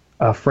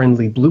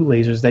friendly blue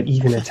lasers that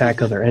even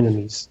attack other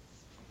enemies.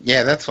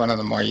 Yeah, that's one of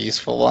the more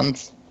useful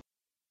ones.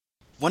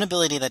 One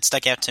ability that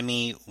stuck out to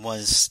me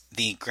was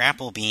the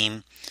grapple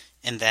beam,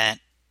 in that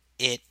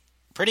it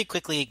pretty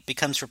quickly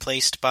becomes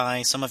replaced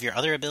by some of your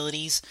other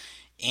abilities,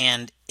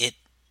 and it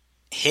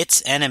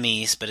hits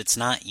enemies, but it's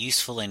not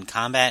useful in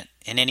combat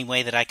in any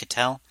way that I could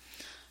tell.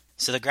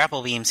 So the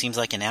grapple beam seems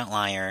like an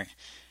outlier,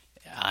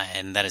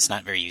 and that is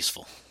not very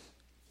useful.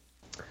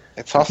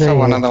 It's also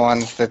one of the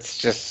ones that's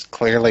just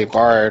clearly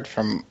borrowed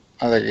from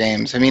other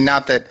games. I mean,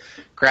 not that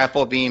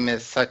grapple beam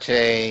is such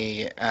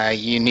a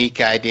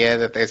unique idea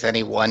that there's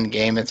any one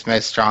game it's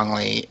most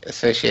strongly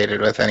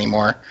associated with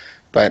anymore,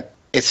 but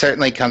it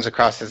certainly comes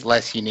across as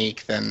less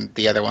unique than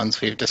the other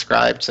ones we've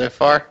described so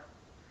far.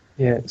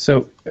 Yeah,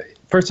 so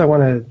first I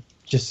want to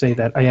just say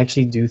that I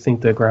actually do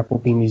think the grapple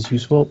beam is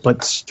useful,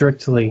 but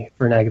strictly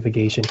for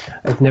navigation.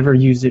 I've never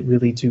used it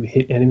really to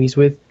hit enemies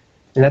with,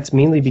 and that's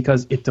mainly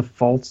because it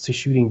defaults to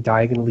shooting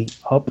diagonally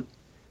up,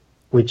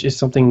 which is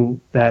something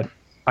that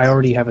I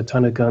already have a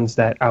ton of guns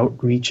that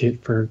outreach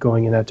it for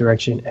going in that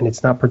direction, and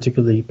it's not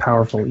particularly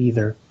powerful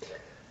either.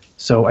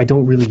 So I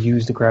don't really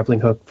use the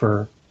grappling hook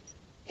for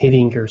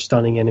hitting or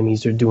stunning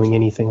enemies or doing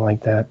anything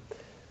like that.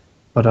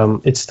 But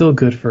it's still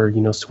good for,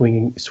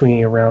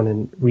 swinging around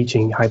and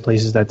reaching high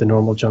places that the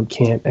normal jump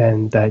can't,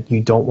 and that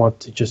you don't want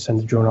to just send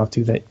the drone off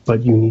to, that,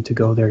 but you need to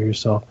go there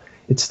yourself.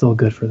 It's still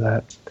good for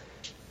that.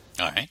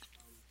 All right.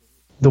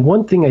 The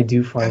one thing I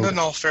do find... And in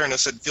all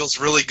fairness, it feels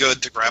really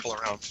good to grapple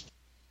around.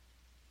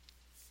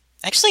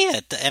 Actually, yeah,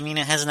 it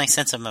has a nice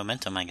sense of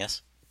momentum, I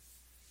guess.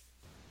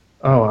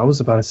 Oh, I was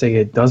about to say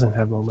it doesn't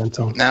have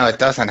momentum. No, it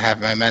doesn't have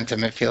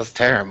momentum. It feels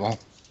terrible.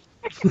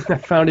 I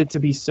found it to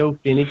be so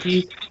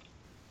finicky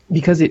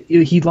because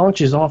he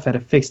launches off at a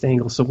fixed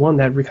angle, so one,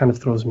 that kind of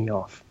throws me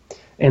off.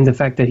 And the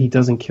fact that he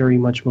doesn't carry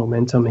much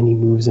momentum and he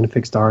moves in a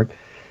fixed arc.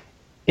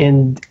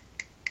 And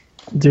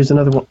there's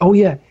another one. Oh,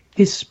 yeah,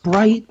 his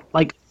sprite,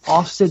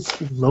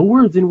 offsets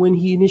lower than when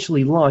he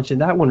initially launched,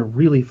 and that one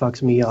really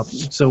fucks me up.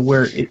 So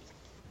where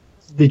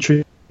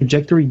the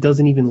trajectory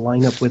doesn't even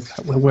line up with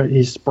where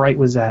his sprite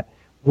was at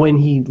when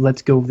he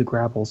lets go of the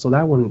grapple. So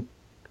that one,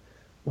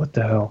 what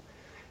the hell?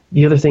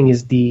 The other thing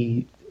is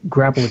the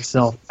grapple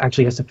itself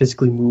actually has to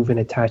physically move and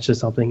attach to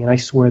something, and I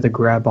swear the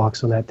grab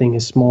box on that thing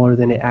is smaller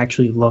than it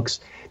actually looks,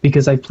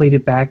 because I played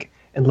it back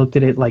and looked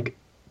at it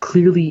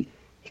clearly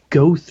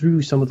go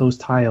through some of those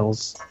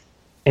tiles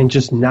and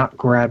just not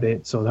grab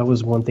it. So that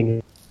was one thing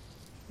that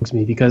bugs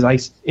me,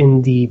 because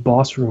in the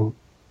boss room,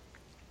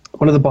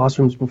 one of the boss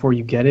rooms before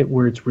you get it,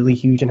 where it's really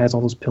huge and has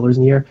all those pillars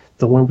in the air,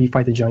 the one where you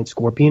fight the giant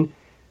scorpion,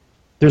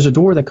 there's a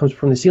door that comes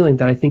from the ceiling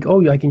that I think,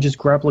 I can just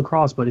grapple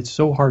across, but it's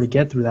so hard to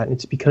get through that.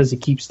 It's because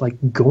it keeps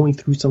going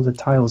through some of the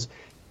tiles.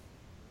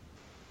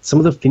 some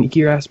of the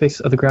finickier aspects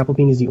of the grapple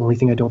beam is the only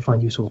thing I don't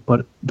find useful.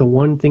 But the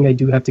one thing I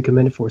do have to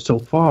commend it for so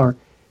far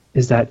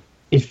is that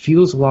it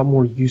feels a lot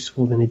more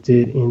useful than it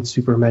did in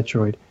Super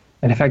Metroid.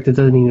 And in fact, it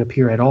doesn't even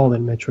appear at all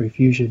in Metroid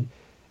Fusion.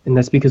 And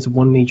that's because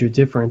one major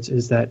difference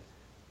is that,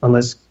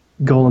 unless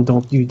Golan,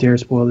 don't you dare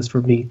spoil this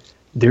for me,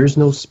 there's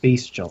no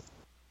space jump.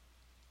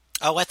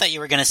 Oh, I thought you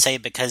were going to say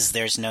because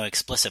there's no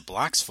explicit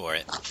blocks for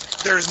it.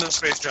 There's no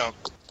space jump.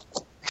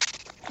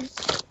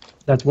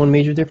 That's one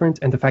major difference,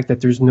 and the fact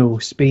that there's no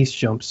space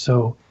jump.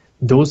 So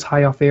those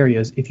high off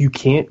areas, if you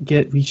can't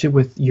reach it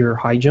with your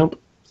high jump,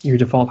 your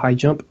default high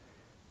jump,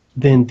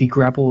 then the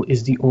grapple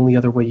is the only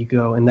other way you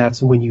go, and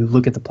that's when you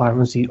look at the platform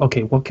and see,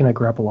 okay, what can I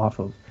grapple off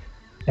of?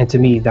 And to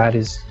me, that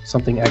is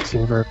something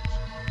Axiom Verge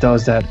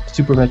does that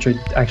Super Metroid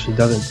actually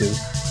doesn't do.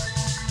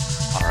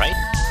 All right.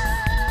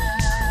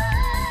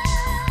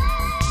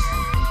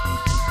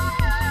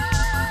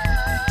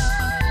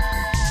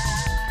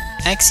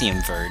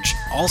 Axiom Verge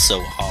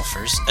also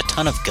offers a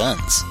ton of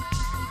guns.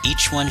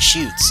 Each one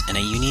shoots in a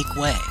unique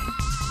way.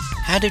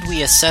 How did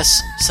we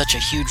assess such a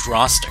huge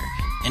roster,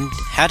 and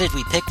how did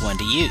we pick one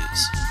to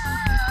use?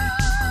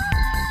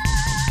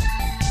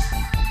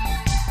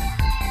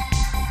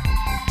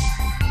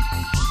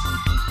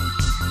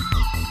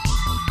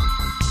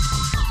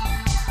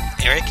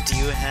 Eric, do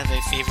you have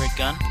a favorite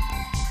gun?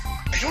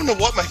 I don't know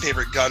what my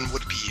favorite gun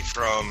would be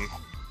from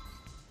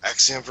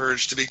Axiom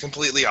Verge, to be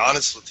completely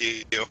honest with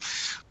you.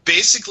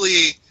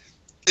 Basically,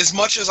 as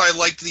much as I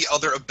liked the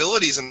other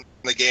abilities in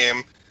the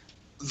game,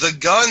 the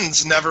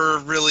guns never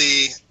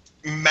really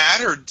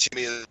mattered to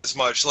me as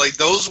much. Like,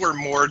 those were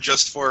more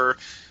just for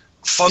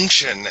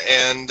function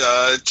and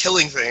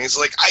killing things.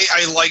 Like,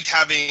 I liked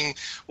having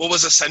what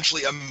was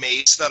essentially a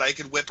mace that I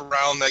could whip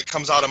around that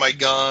comes out of my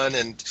gun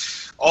and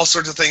all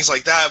sorts of things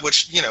like that,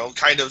 which, you know,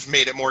 kind of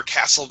made it more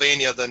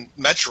Castlevania than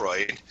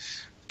Metroid.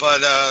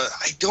 But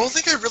I don't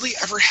think I really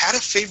ever had a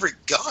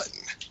favorite gun.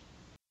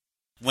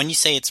 When you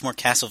say it's more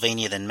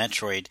Castlevania than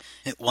Metroid,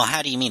 well,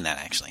 how do you mean that,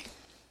 actually?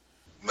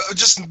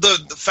 Just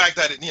the fact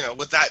that, you know,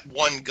 with that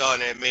one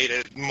gun, it made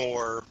it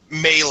more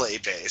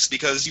melee-based,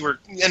 because you were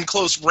in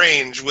close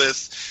range with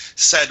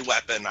said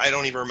weapon. I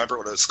don't even remember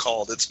what it was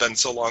called. It's been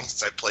so long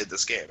since I played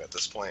this game at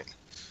this point.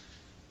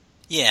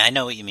 Yeah, I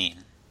know what you mean.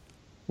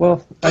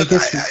 Well, I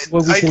guess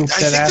what we can I think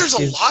there's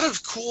a is, lot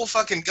of cool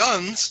fucking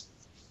guns.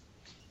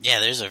 Yeah,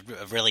 there's a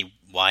really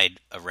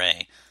wide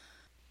array.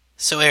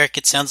 So, Eric,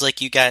 it sounds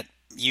like you got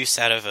use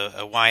out of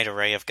a wide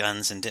array of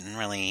guns and didn't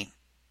really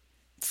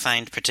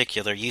find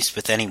particular use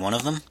with any one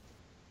of them?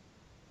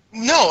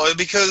 No,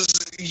 because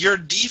your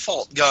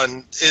default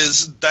gun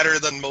is better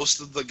than most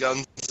of the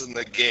guns in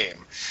the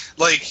game.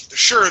 Like,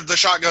 sure, the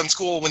shotgun's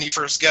cool when you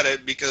first get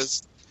it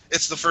because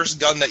it's the first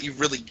gun that you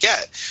really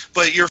get.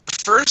 But your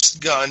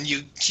first gun,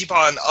 you keep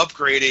on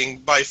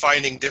upgrading by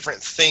finding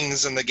different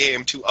things in the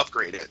game to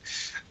upgrade it.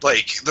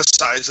 Like the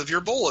size of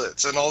your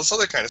bullets and all this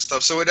other kind of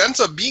stuff. So it ends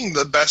up being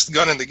the best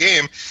gun in the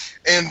game.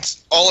 And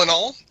all in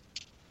all,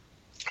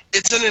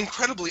 it's an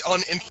incredibly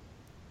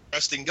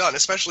uninteresting gun,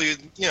 especially,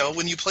 you know,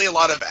 when you play a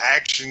lot of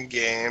action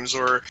games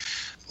or,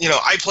 you know,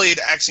 I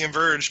played Axiom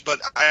Verge, but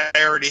I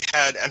already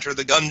had Enter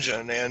the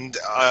Gungeon, and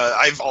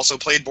I've also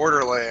played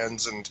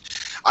Borderlands, and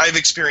I've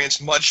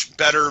experienced much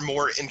better,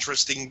 more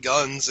interesting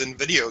guns in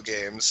video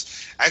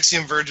games.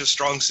 Axiom Verge's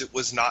strong suit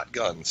was not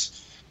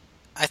guns.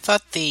 I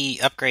thought the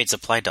upgrades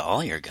applied to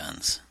all your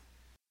guns.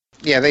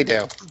 Yeah, they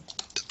do.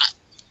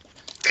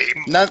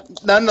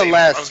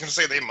 Nonetheless, I was going to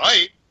say they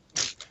might.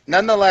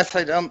 Nonetheless,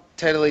 I don't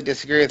totally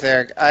disagree with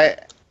Eric. I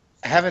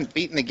haven't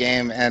beaten the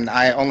game, and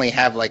I only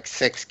have like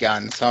 6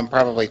 guns, so I'm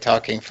probably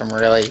talking from a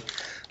really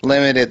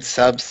limited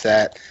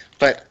subset.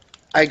 But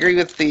I agree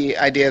with the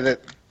idea that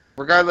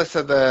regardless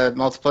of the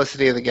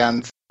multiplicity of the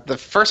guns, the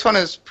first one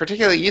is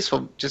particularly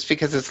useful just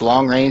because it's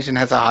long range and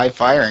has a high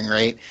firing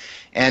rate.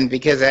 And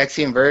because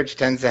Axiom Verge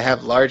tends to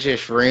have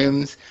largish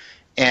rooms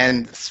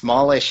and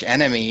smallish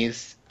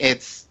enemies,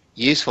 it's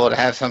useful to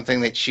have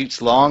something that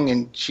shoots long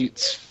and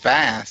shoots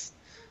fast.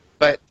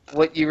 But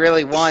what you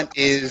really want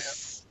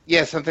is,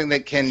 something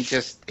that can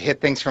just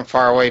hit things from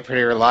far away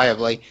pretty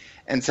reliably.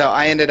 And so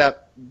I ended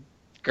up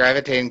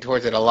gravitating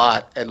towards it a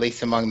lot, at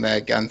least among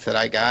the guns that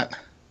I got.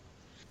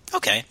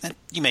 Okay,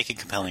 you make a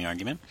compelling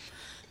argument.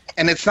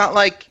 And it's not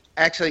like,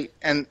 actually,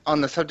 and on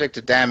the subject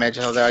of damage,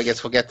 although I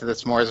guess we'll get to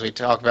this more as we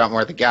talk about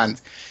more of the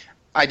guns,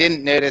 I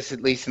didn't notice,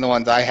 at least in the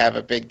ones I have,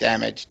 a big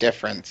damage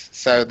difference.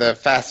 So the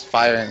fast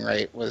firing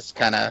rate was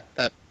kind of,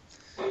 that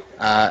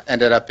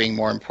ended up being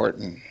more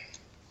important.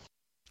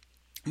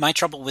 My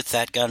trouble with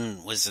that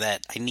gun was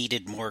that I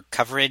needed more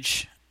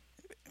coverage.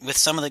 With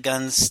some of the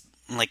guns,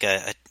 like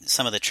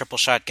some of the triple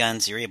shot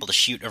guns, you're able to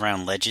shoot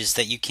around ledges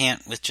that you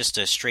can't with just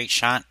a straight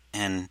shot,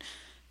 and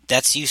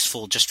that's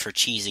useful just for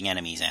cheesing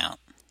enemies out.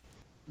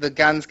 The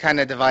guns kind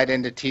of divide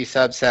into 2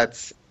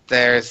 subsets.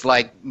 There's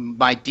like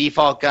my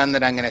default gun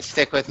that I'm going to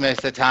stick with most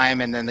of the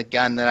time, and then the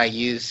gun that I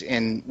use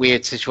in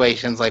weird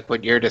situations like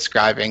what you're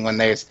describing when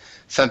there's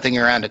something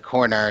around a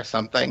corner or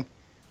something. Okay.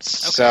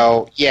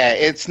 So, yeah,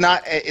 it's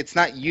not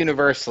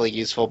universally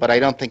useful, but I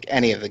don't think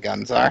any of the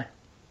guns are.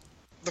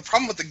 the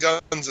problem with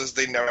the guns is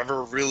they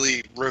never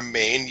really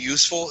remain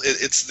useful.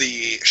 It's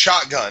the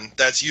shotgun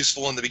that's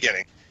useful in the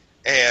beginning,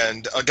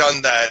 and a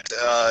gun that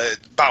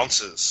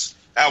bounces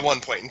at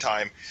one point in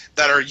time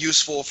that are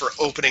useful for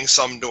opening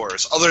some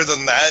doors. Other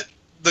than that,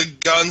 the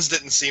guns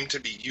didn't seem to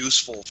be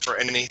useful for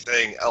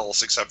anything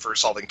else except for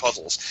solving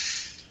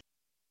puzzles.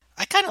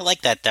 I kind of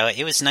like that, though.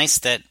 It was nice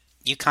that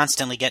you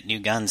constantly get new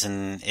guns,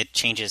 and it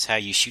changes how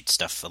you shoot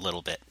stuff a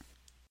little bit.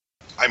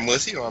 I'm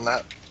with you on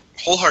that,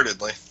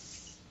 wholeheartedly.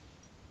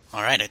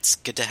 All right, it's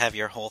good to have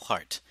your whole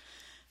heart.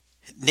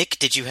 Nick,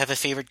 did you have a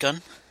favorite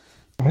gun?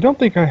 I don't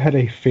think I had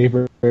a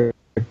favorite, but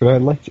I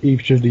liked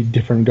each of the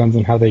different guns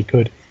and how they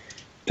could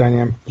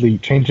dynamically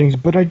change things,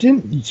 but I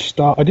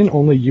didn't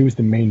only use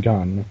the main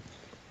gun.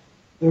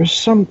 There's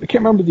some, I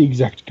can't remember the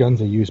exact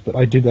guns I used, but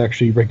I did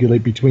actually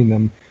regulate between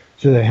them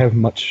so they have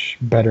much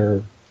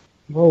better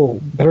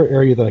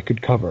area that I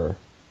could cover.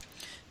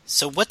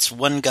 So what's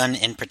one gun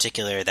in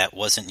particular that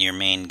wasn't your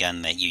main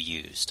gun that you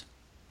used?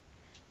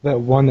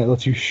 That one that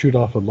lets you shoot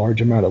off a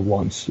large amount at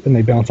once, and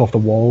they bounce off the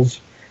walls,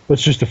 but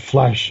it's just a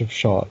flash of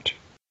shot.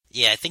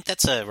 Yeah, I think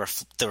that's the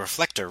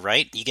reflector,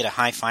 right? You get a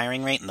high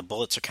firing rate and the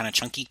bullets are kind of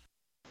chunky?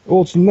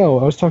 Well, no,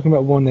 I was talking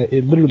about one that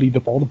it literally,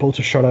 all the bullets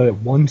are shot out at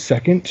 1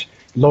 second,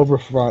 low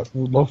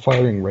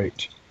firing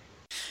rate.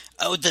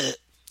 Oh, the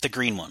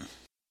green one.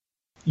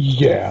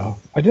 Yeah,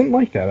 I didn't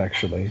like that,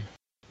 actually.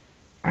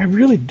 I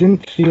really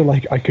didn't feel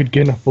like I could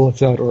get enough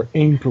bullets out or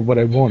aim for what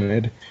I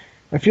wanted.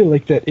 I feel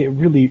like that it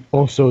really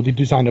also, the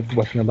design of the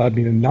weapon allowed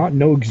me to not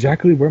know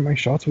exactly where my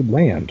shots would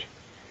land.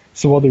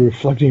 So while the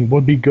reflecting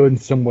would be good in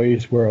some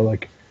ways where,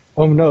 like,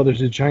 oh no,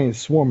 there's a giant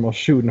swarm I'll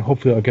shoot and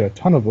hopefully I'll get a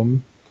ton of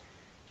them,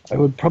 it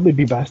would probably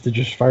be best to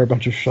just fire a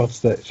bunch of shots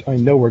that I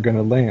know are going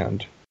to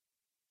land.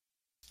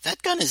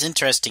 That gun is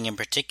interesting in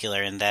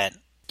particular in that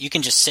you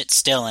can just sit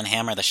still and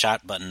hammer the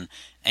shot button,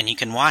 and you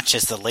can watch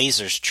as the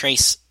lasers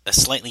trace a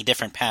slightly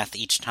different path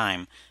each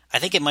time. I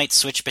think it might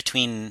switch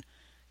between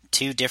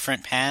 2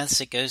 different paths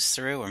it goes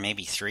through, or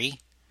maybe 3.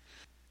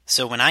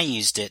 So when I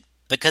used it,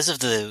 because of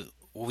the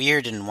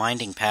weird and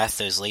winding path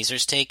those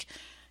lasers take,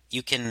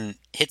 you can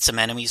hit some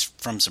enemies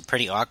from some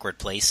pretty awkward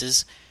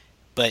places,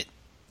 but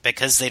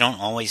because they don't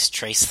always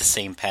trace the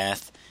same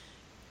path,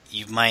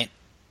 you might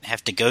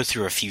have to go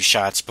through a few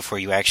shots before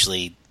you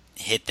actually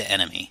hit the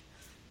enemy.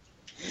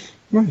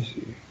 I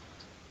see.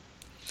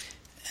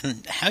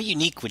 And how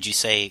unique would you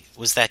say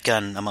was that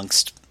gun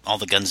amongst all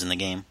the guns in the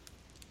game?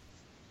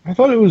 I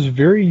thought it was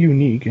very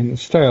unique in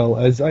style,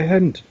 as I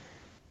hadn't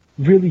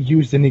really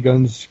used any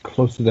guns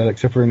close to that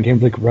except for in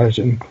games like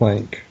Ratchet and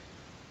Clank.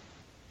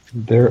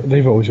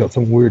 They've always got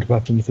some weird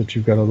weapons that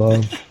you've got to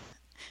love.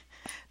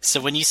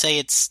 So when you say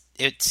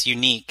it's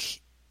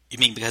unique, you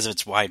mean because of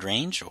its wide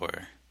range, or?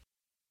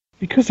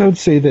 Because I would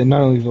say that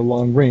not only the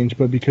long range,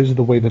 but because of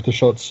the way that the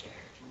shots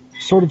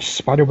sort of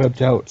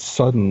spiderwebbed out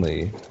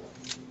suddenly.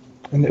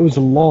 And it was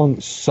a long,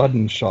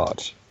 sudden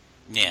shot.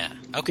 Yeah,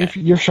 okay. If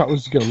your shot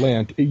was going to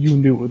land, you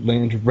knew it would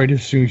land right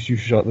as soon as you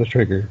shot the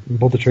trigger.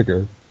 Pulled the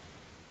trigger.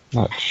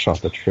 Not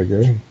shot the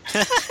trigger.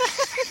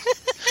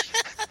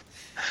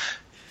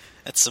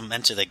 That's some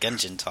Enter the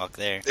Gungeon talk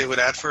there. They would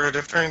add for a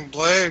different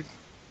blade.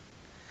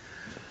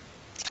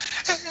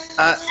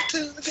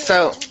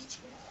 So,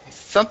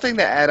 something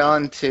to add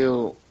on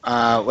to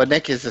what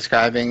Nick is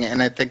describing,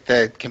 and I think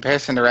the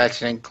comparison to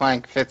Ratchet and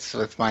Clank fits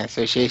with my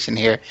association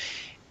here,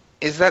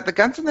 is that the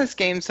guns in this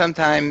game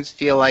sometimes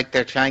feel like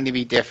they're trying to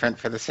be different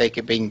for the sake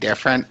of being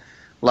different.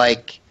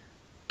 Like,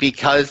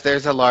 because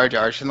there's a large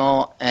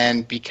arsenal,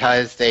 and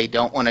because they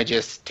don't want to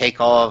just take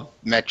all of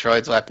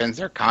Metroid's weapons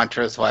or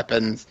Contra's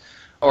weapons,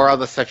 or all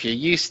the stuff you're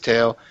used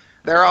to,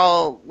 they're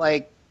all,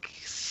 like,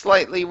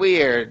 slightly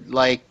weird.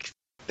 Like,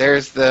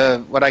 there's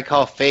the, what I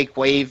call fake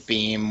wave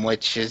beam,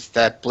 which is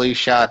that blue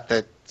shot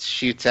that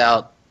shoots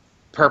out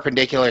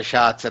perpendicular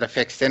shots at a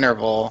fixed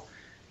interval.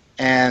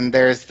 And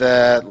there's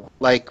the,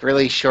 like,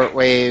 really short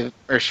wave,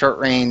 or short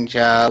range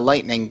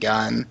lightning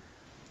gun.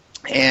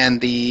 And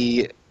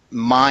the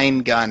mine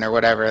gun, or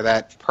whatever,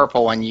 that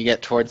purple one you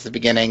get towards the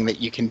beginning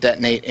that you can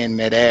detonate in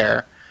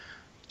midair.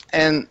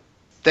 And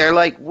they're,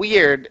 like,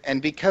 weird,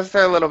 and because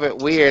they're a little bit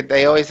weird,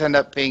 they always end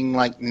up being,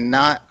 like,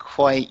 not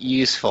quite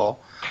useful.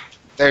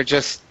 They're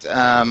just,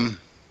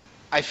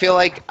 I feel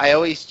like I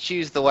always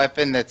choose the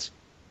weapon that's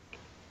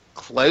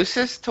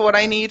closest to what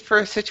I need for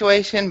a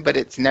situation, but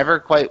it's never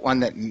quite one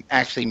that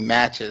actually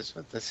matches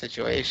with the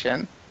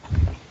situation.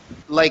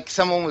 Like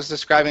someone was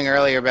describing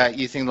earlier about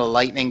using the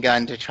lightning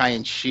gun to try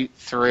and shoot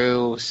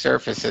through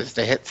surfaces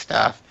to hit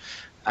stuff.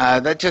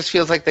 That just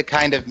feels like the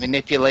kind of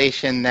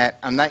manipulation that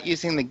I'm not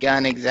using the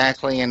gun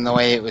exactly in the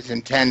way it was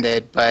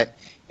intended, but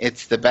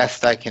it's the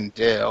best I can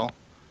do.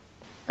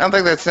 I don't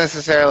think that's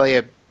necessarily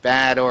a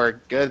bad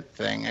or good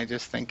thing. I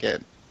just think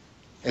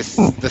it's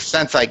the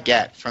sense I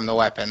get from the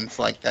weapons,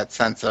 like that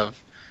sense of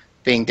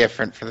being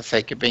different for the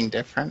sake of being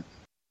different.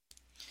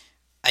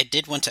 I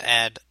did want to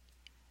add,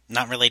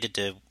 not related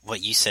to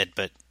what you said,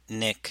 but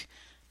Nick,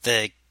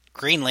 the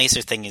green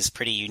laser thing is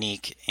pretty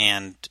unique,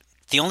 and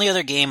the only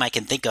other game I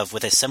can think of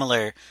with a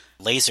similar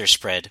laser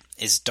spread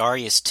is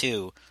Darius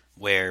 2,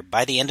 where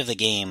by the end of the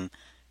game,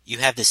 you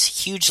have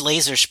this huge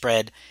laser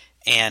spread,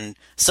 and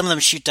some of them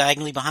shoot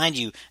diagonally behind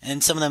you,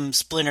 and some of them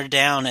splinter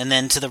down and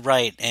then to the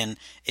right, and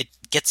it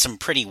gets some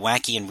pretty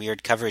wacky and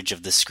weird coverage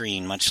of the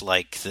screen, much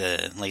like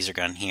the laser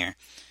gun here.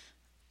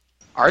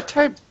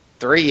 R-Type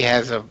 3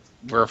 has a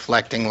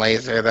reflecting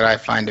laser that I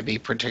find to be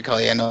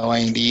particularly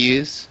annoying to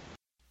use.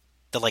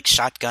 The,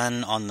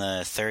 shotgun on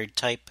the third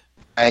type?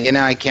 I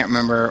can't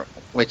remember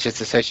which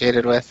it's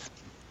associated with.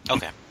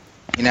 Okay.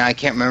 I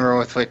can't remember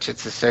with which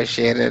it's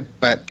associated,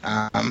 but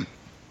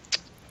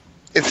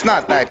it's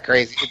not that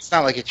crazy. It's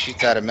not like it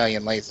shoots out a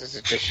million lasers.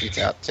 It just shoots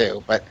out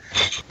two. But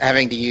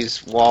having to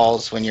use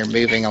walls when you're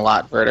moving a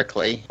lot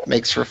vertically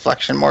makes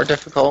reflection more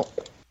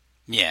difficult.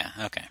 Yeah,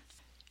 okay.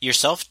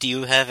 Yourself, do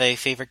you have a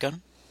favorite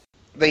gun?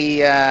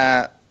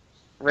 The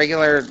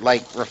regular,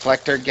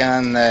 reflector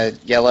gun, the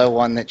yellow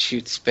one that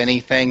shoots spinny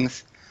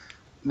things,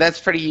 that's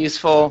pretty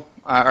useful.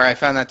 Or I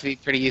found that to be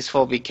pretty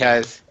useful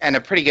and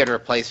a pretty good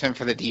replacement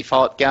for the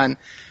default gun,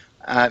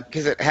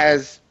 because it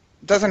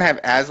doesn't have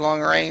as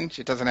long range.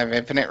 It doesn't have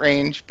infinite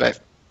range, but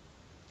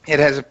it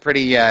has a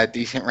pretty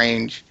decent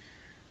range,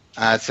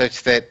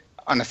 such that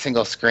on a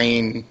single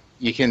screen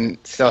you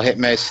can still hit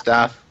most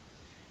stuff.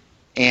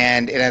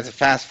 And it has a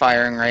fast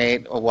firing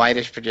rate, a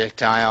wideish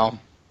projectile,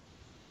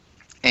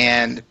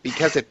 and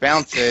because it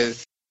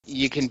bounces,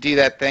 you can do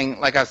that thing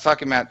like I was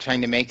talking about,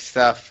 trying to make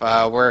stuff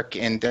work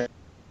in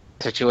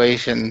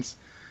situations,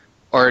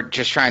 or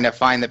just trying to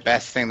find the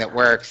best thing that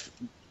works.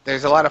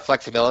 There's a lot of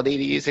flexibility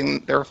to using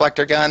the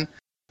reflector gun,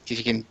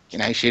 because you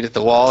can shoot at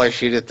the wall or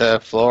shoot at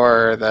the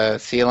floor or the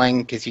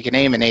ceiling, because you can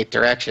aim in 8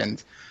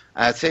 directions.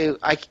 So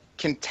I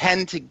can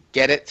tend to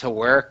get it to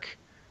work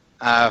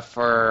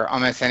for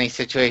almost any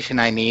situation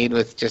I need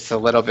with just a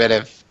little bit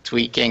of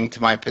tweaking to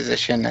my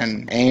position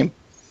and aim.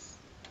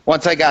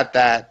 Once I got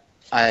that,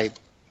 I'm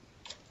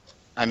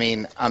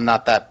only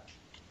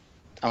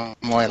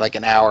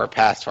an hour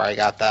past where I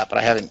got that, but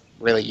I haven't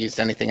really used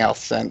anything else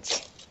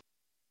since.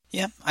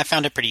 Yeah, I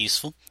found it pretty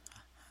useful.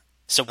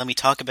 So let me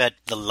talk about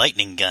the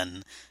lightning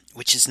gun,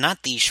 which is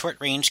not the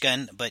short-range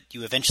gun, but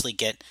you eventually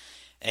get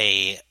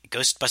a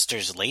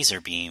Ghostbusters laser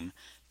beam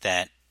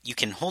that you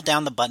can hold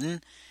down the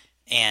button,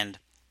 and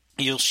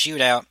you'll shoot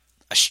out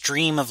a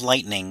stream of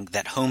lightning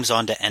that homes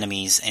onto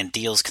enemies and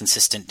deals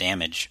consistent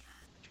damage.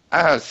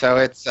 Oh, so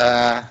it's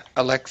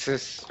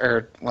Alexis,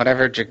 or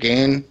whatever,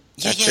 Dragoon?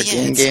 Yeah.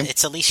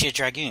 It's Alicia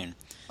Dragoon.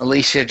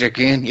 Alicia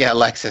Dragoon? Yeah,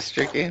 Alexis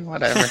Dragoon,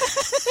 whatever.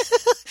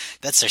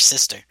 That's her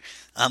sister.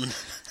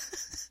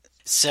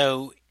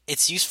 So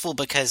it's useful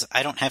because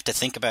I don't have to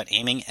think about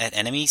aiming at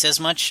enemies as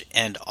much,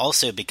 and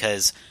also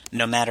because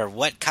no matter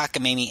what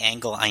cockamamie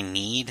angle I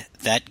need,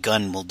 that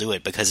gun will do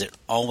it because it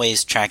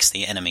always tracks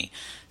the enemy.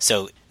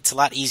 So it's a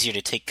lot easier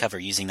to take cover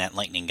using that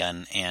lightning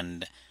gun,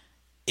 and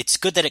it's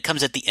good that it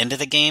comes at the end of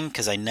the game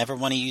because I never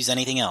want to use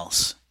anything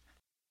else.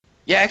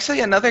 Yeah,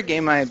 actually another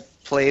game I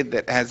played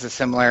that has a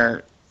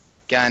similar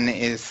gun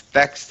is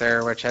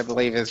Thexter, which I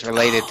believe is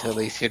related to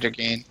Alicia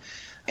Dragoon.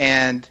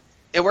 And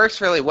it works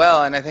really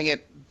well, and I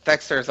think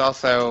Thexter is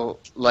also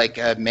like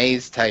a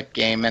maze-type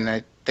game, and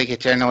I think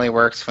it generally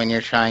works when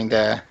you're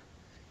when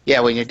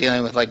you're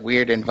dealing with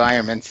weird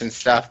environments and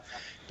stuff,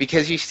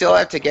 because you still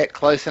have to get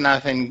close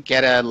enough and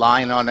get a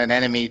line on an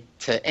enemy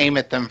to aim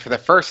at them for the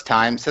first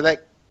time, so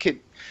that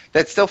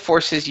still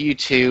forces you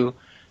to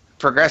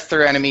progress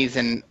through enemies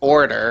in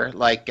order.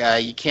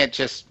 You can't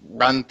just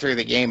run through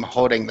the game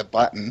holding the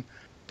button,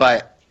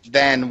 but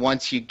then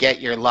once you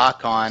get your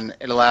lock on,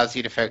 it allows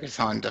you to focus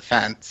on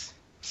defense.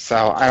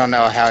 So I don't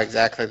know how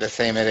exactly the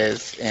same it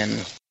is in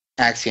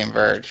Axiom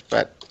Verge,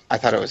 but I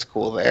thought it was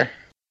cool there.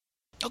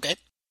 Okay.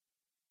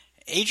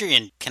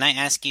 Adrian, can I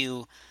ask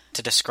you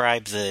to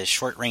describe the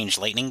short-range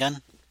lightning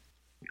gun?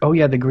 Oh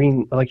yeah, the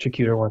green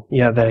electrocutor one.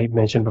 Yeah, that I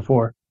mentioned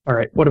before. All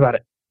right, what about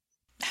it?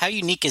 How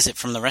unique is it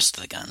from the rest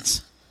of the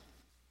guns?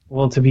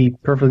 Well, to be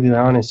perfectly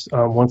honest,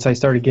 once I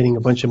started getting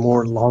a bunch of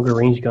more longer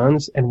range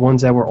guns and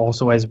ones that were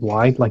also as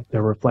wide, like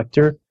the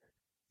reflector,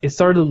 it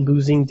started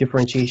losing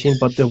differentiation.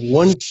 But the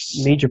one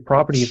major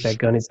property of that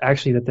gun is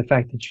actually the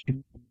fact that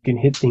you can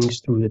hit things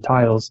through the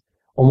tiles.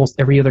 Almost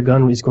every other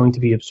gun is going to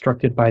be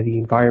obstructed by the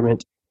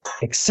environment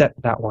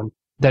except that one.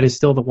 That is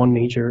still the one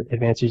major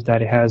advantage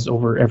that it has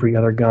over every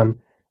other gun,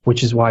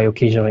 which is why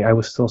occasionally I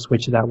will still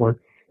switch to that one.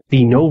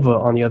 The Nova,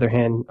 on the other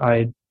hand,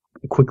 I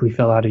quickly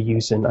fell out of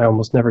use, and I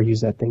almost never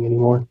use that thing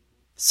anymore.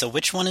 So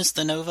which one is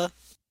the Nova?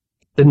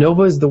 The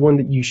Nova is the one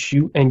that you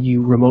shoot and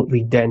you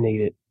remotely detonate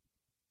it.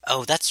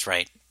 Oh, that's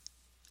right.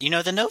 The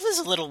Nova's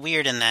a little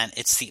weird in that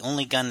it's the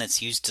only gun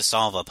that's used to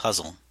solve a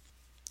puzzle.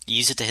 You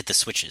use it to hit the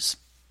switches.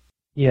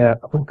 Yeah,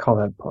 I wouldn't call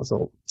that a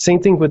puzzle. Same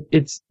thing with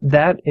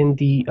that and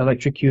the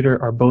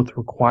electrocutor are both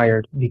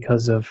required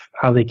because of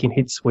how they can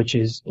hit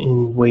switches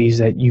in ways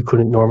that you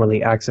couldn't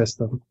normally access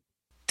them.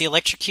 The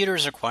electrocutor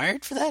is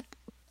required for that?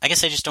 I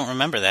guess I just don't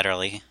remember that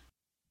early.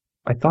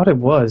 I thought it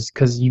was,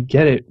 because you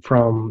get it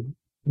from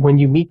when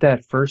you meet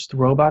that first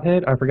robot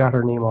head. I forgot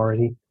her name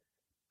already.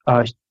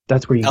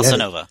 That's where you Elsa get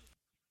Nova. it.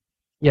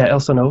 Yeah,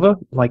 Elsa Nova.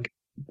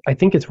 I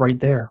think it's right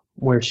there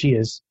where she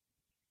is.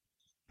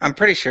 I'm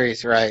pretty sure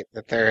he's right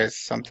that there is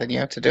something you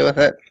have to do with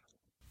it.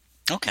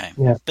 Okay.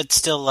 Yeah. But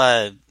still,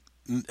 a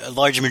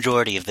large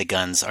majority of the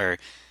guns are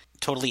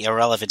totally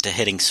irrelevant to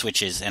hitting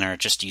switches and are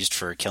just used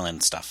for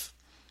killing stuff.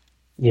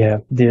 Yeah,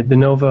 the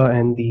Nova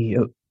and the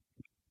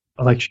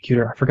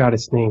Electrocutor. I forgot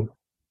its name.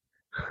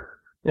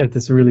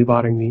 This is really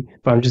bothering me,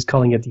 but I'm just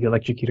calling it the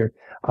Electrocutor.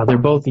 They're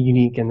both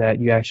unique in that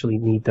you actually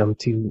need them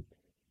to,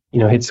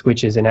 hit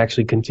switches and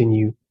actually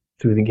continue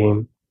through the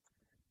game.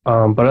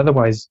 But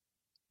otherwise,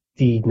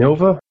 the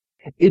Nova,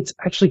 it's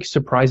actually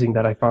surprising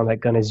that I found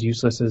that gun as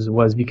useless as it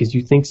was, because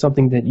you think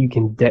something that you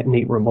can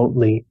detonate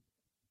remotely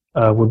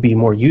would be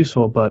more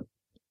useful, but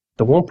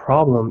the one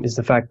problem is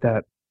the fact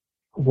that,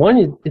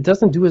 one, it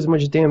doesn't do as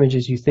much damage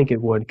as you think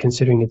it would,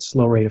 considering its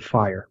slow rate of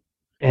fire.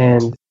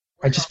 And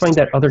I just find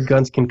that other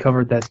guns can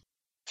cover the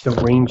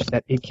range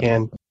that it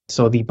can.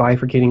 So the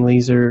bifurcating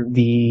laser,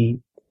 the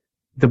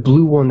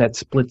blue one that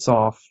splits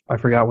off, I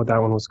forgot what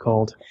that one was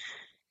called.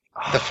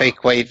 The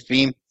fake wave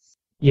beam.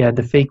 Yeah,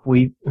 the fake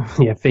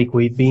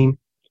wave beam.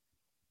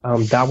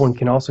 That one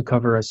can also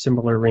cover a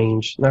similar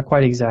range, not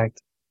quite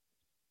exact,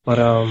 but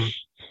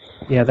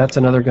yeah, that's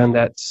another gun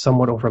that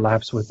somewhat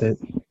overlaps with it,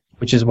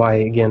 which is why,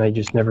 again, I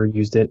just never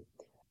used it.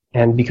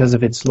 And because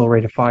of its slow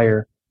rate of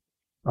fire,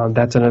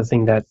 that's another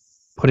thing that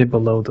put it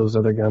below those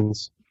other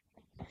guns.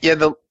 Yeah,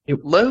 the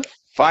low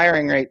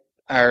firing rate,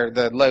 or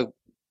the low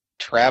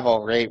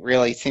travel rate,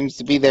 really seems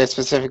to be there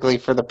specifically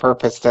for the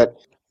purpose that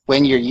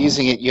when you're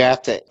using it, you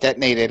have to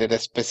detonate it at a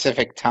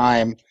specific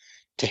time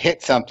to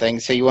hit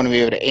something, so you want to be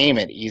able to aim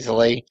it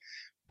easily.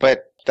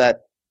 But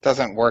that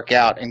doesn't work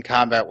out in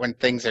combat when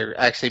things are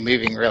actually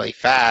moving really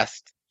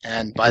fast,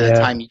 and by the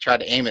time you try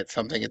to aim at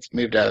something, it's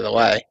moved out of the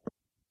way.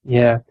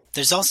 Yeah.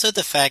 There's also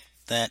the fact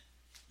that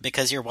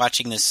because you're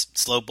watching this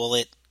slow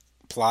bullet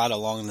plod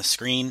along the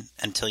screen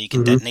until you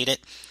can detonate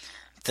it,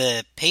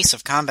 the pace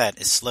of combat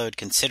is slowed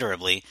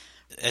considerably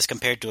as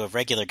compared to a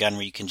regular gun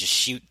where you can just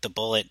shoot the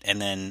bullet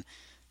and then,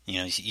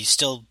 you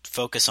still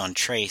focus on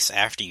trace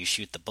after you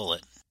shoot the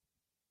bullet.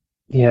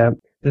 Yeah.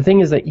 The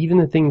thing is that even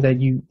the thing that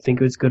you think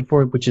is good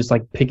for it, which is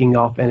like picking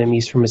off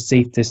enemies from a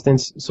safe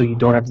distance so you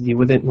don't have to deal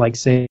with it, like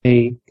say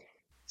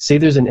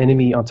there's an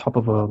enemy on top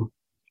of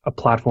a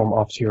platform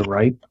off to your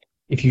right.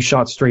 If you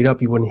shot straight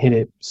up, you wouldn't hit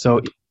it.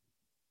 So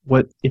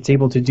what it's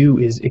able to do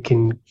is it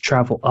can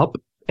travel up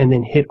and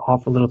then hit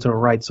off a little to the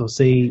right. So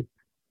say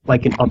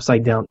like an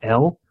upside down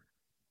L,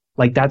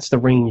 like that's the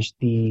range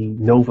the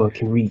Nova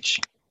can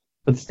reach.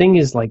 But the thing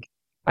is, like,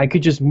 I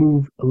could just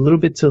move a little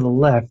bit to the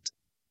left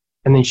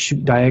and then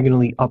shoot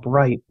diagonally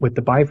upright with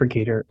the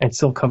bifurcator and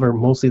still cover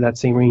mostly that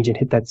same range and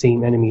hit that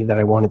same enemy that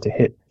I wanted to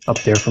hit up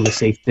there from a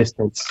safe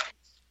distance.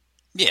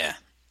 Yeah.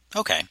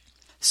 Okay.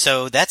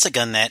 So that's a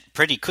gun that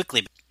pretty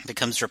quickly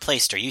becomes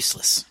replaced or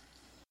useless.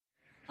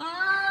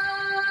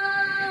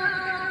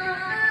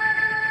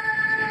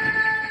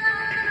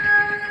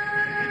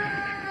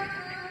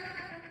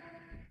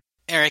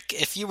 Eric,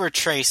 if you were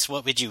Trace,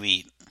 what would you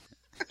eat?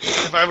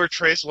 If I were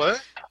Trace,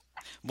 what?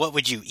 What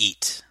would you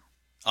eat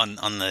on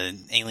the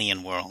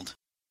alien world?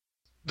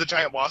 The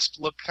giant wasp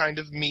looked kind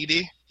of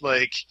meaty,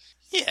 like...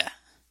 Yeah.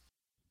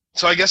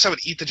 So I guess I would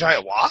eat the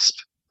giant wasp?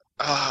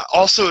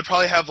 Also, it would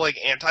probably have, like,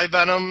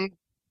 anti-venom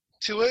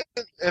to it,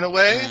 in a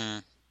way.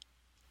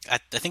 I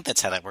think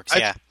that's how that works,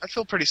 yeah. I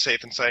feel pretty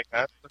safe in saying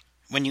that.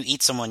 When you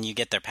eat someone, you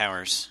get their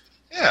powers.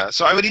 Yeah,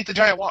 so I would eat the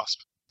giant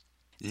wasp.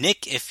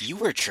 Nick, if you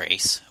were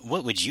Trace,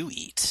 what would you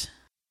eat?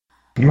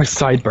 My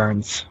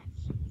sideburns.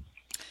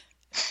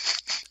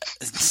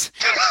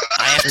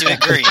 I have to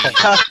agree.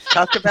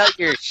 Talk about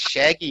your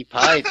shaggy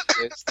pie,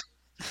 Ghost.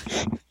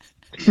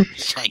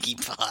 Shaggy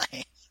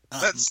pie.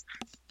 That's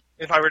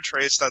if I were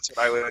Trace, that's what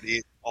I would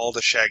eat. All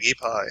the shaggy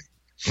pie.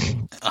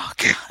 Oh,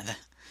 God.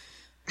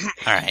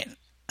 All right.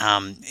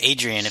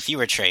 Adrian, if you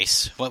were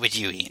Trace, what would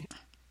you eat?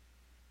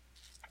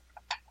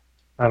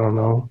 I don't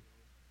know.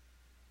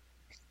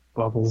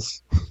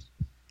 Bubbles.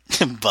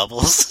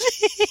 Bubbles?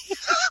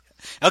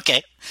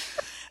 Okay.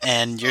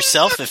 And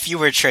yourself, if you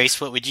were Trace,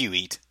 what would you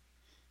eat?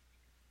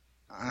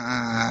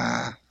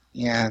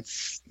 Yeah,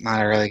 it's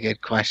not a really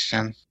good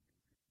question.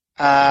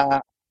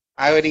 I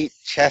would eat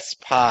chess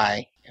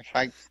pie if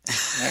I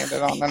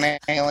landed on an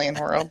alien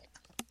world.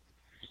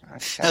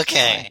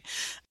 Okay.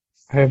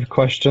 I have a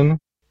question.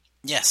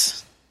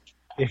 Yes.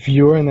 If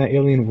you were in that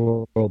alien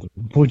world,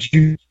 would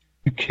you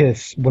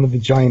kiss one of the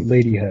giant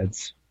lady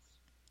heads?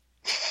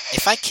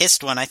 If I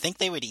kissed one, I think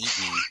they would eat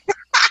me.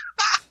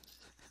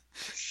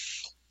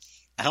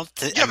 I don't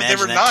Yeah, but they imagine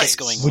were that nice. kiss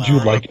going Would well.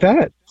 you like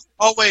that?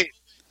 Oh, wait.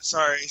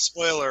 Sorry.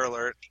 Spoiler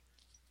alert.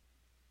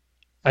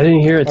 I didn't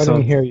hear it, I so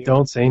didn't hear you.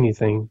 don't say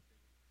anything.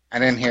 I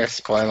didn't hear a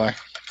spoiler.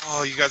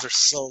 Oh, you guys are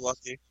so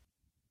lucky.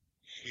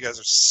 You guys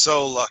are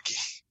so lucky.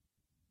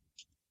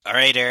 All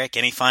right, Eric,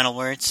 any final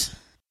words?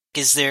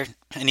 Is there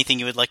anything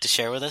you would like to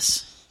share with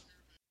us?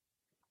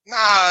 Nah,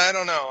 I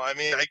don't know. I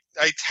mean,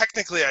 I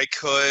technically I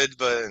could,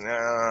 but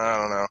I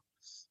don't know.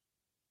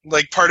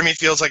 Like, part of me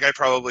feels like I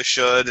probably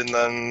should, and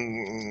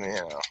then,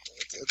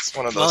 it's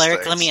one of those Well, Eric,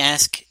 things. let me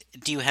ask,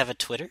 do you have a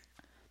Twitter?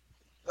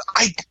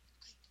 I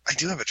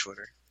do have a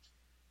Twitter.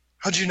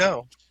 How'd you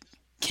know?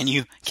 Can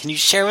you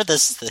share with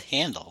us the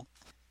handle?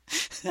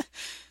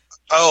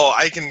 Oh,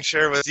 I can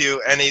share with you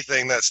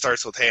anything that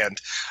starts with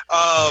hand.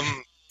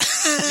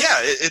 Yeah,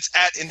 it's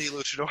at Indie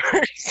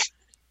Luchadors.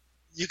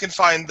 You can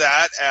find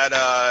that at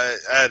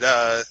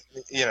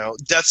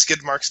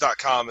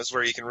deathskidmarks.com is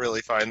where you can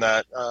really find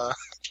that.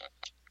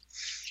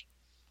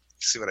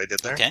 See what I did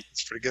there? Okay.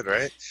 It's pretty good,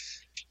 right?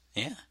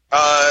 Yeah.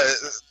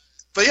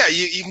 But yeah,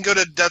 you can go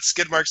to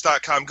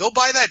deathskidmarks.com. Go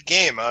buy that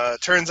game.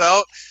 Turns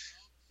out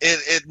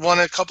it won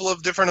a couple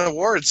of different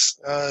awards.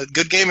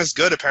 Good Game is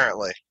good,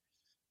 apparently.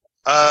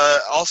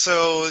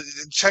 Also,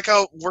 check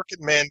out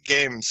Working Man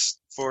Games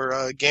for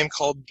a game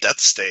called Death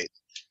State.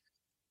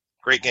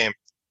 Great game.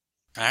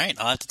 All right,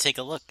 I'll have to take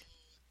a look.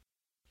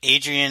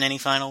 Adrian, any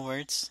final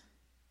words?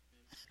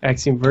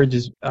 Axiom Verge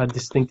is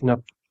distinct enough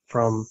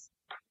from...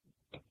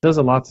 does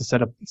a lot to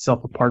set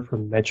itself apart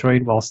from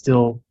Metroid while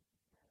still...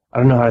 I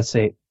don't know how to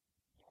say it.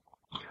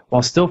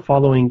 While still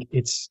following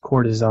its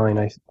core design,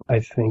 I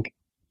think,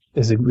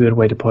 is a good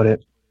way to put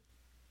it.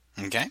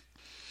 Okay.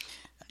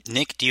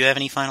 Nick, do you have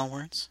any final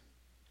words?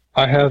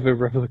 I have a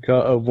replica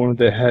of one of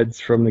the heads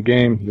from the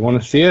game. You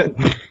want to see it?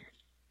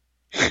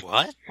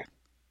 What?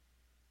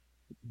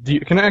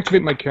 Can I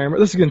activate my camera?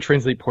 This is going to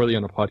translate poorly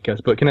on a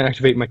podcast, but can I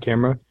activate my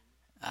camera?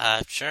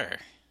 Sure.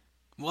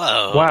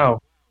 Whoa.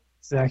 Wow.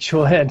 It's the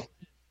actual head.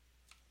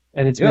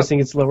 And it's missing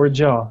its lower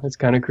jaw. It's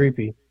kind of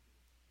creepy.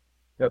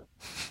 Yep.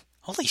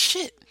 Holy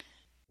shit.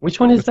 Which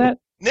one is that?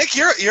 Nick,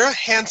 you're a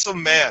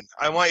handsome man.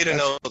 I want you to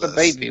know The this.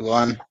 baby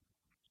one.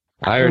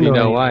 I already don't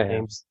know any I am.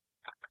 names.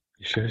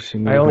 You should have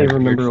seen me I only with my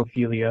remember beard.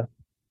 Ophelia.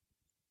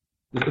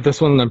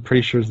 This one I'm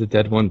pretty sure is the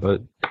dead one,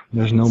 but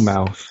there's no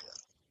mouth.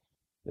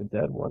 The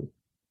dead one.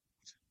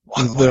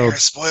 Want to hear a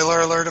spoiler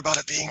alert about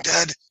it being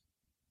dead?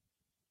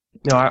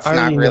 No, I It's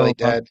already not really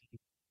know about- dead.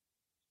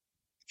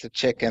 It's a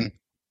chicken.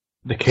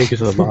 The cake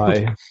is a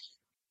lie.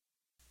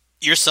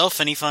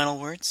 Yourself, any final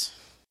words?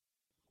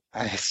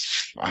 I'm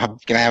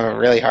gonna have a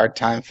really hard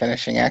time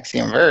finishing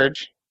Axiom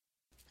Verge.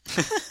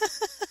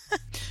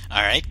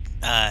 All right.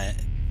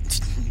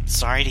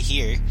 Sorry to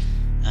hear.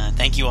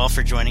 Thank you all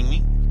for joining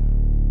me.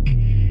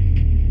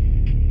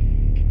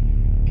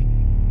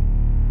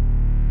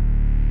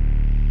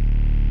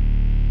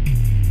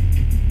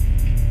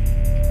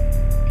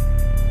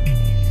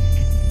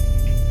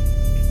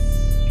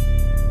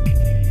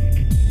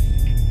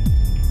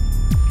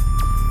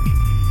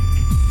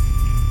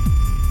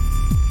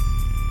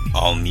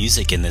 All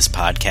music in this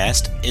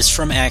podcast is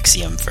from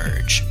Axiom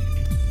Verge.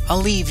 I'll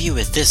leave you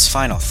with this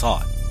final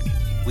thought.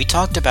 We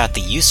talked about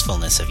the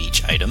usefulness of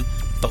each item,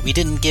 but we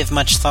didn't give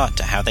much thought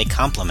to how they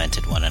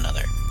complemented one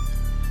another.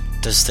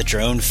 Does the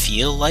drone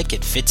feel like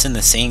it fits in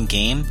the same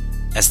game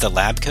as the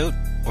lab coat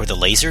or the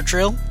laser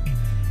drill?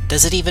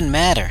 Does it even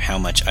matter how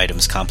much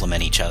items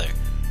complement each other,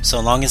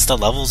 so long as the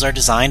levels are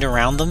designed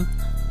around them?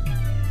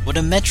 Would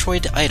a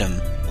Metroid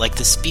item like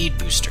the speed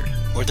booster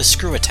or the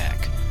screw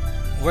attack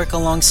work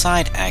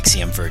alongside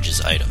Axiom Verge's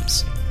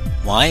items?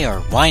 Why or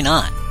why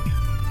not?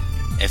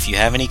 If you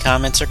have any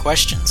comments or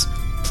questions,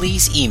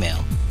 please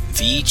email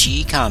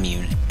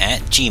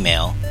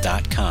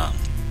vgcommune@gmail.com.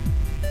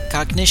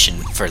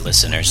 Cognition for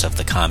listeners of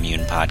the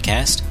Commune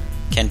podcast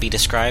can be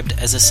described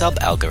as a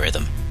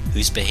sub-algorithm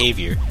whose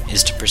behavior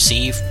is to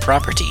perceive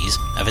properties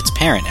of its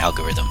parent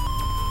algorithm.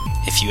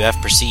 If you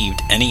have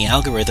perceived any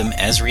algorithm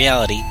as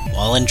reality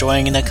while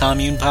enjoying the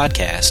Commune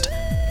podcast,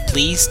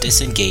 please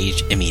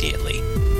disengage immediately.